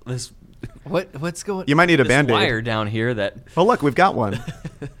What's going? You might need a this Band-Aid. wire down here that Oh, look, we've got one.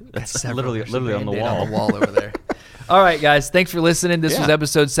 that's Several. literally There's a on the Band-Aid wall. on the wall over there. All right, guys. Thanks for listening. This was Yeah.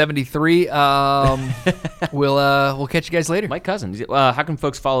 episode 73. We'll catch you guys later. Mike Cousins. How can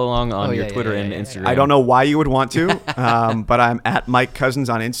folks follow along on your yeah, Twitter yeah, and yeah, Instagram? I don't know why you would want to, but I'm at Mike Cousins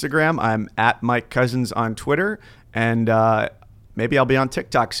on Instagram. I'm at Mike Cousins on Twitter. And maybe I'll be on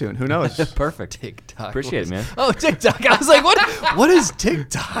TikTok soon. Who knows? Perfect. TikTok. Appreciate it, man. Oh, TikTok. I was like, what is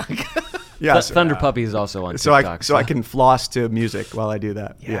TikTok? Yes. Thunder Puppy is also on So TikTok. I can floss to music while I do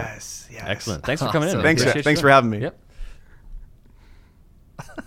that. Yeah. Yes. Excellent. Thanks for coming in. Awesome. man. Thanks Appreciate thanks your for having me. Yep.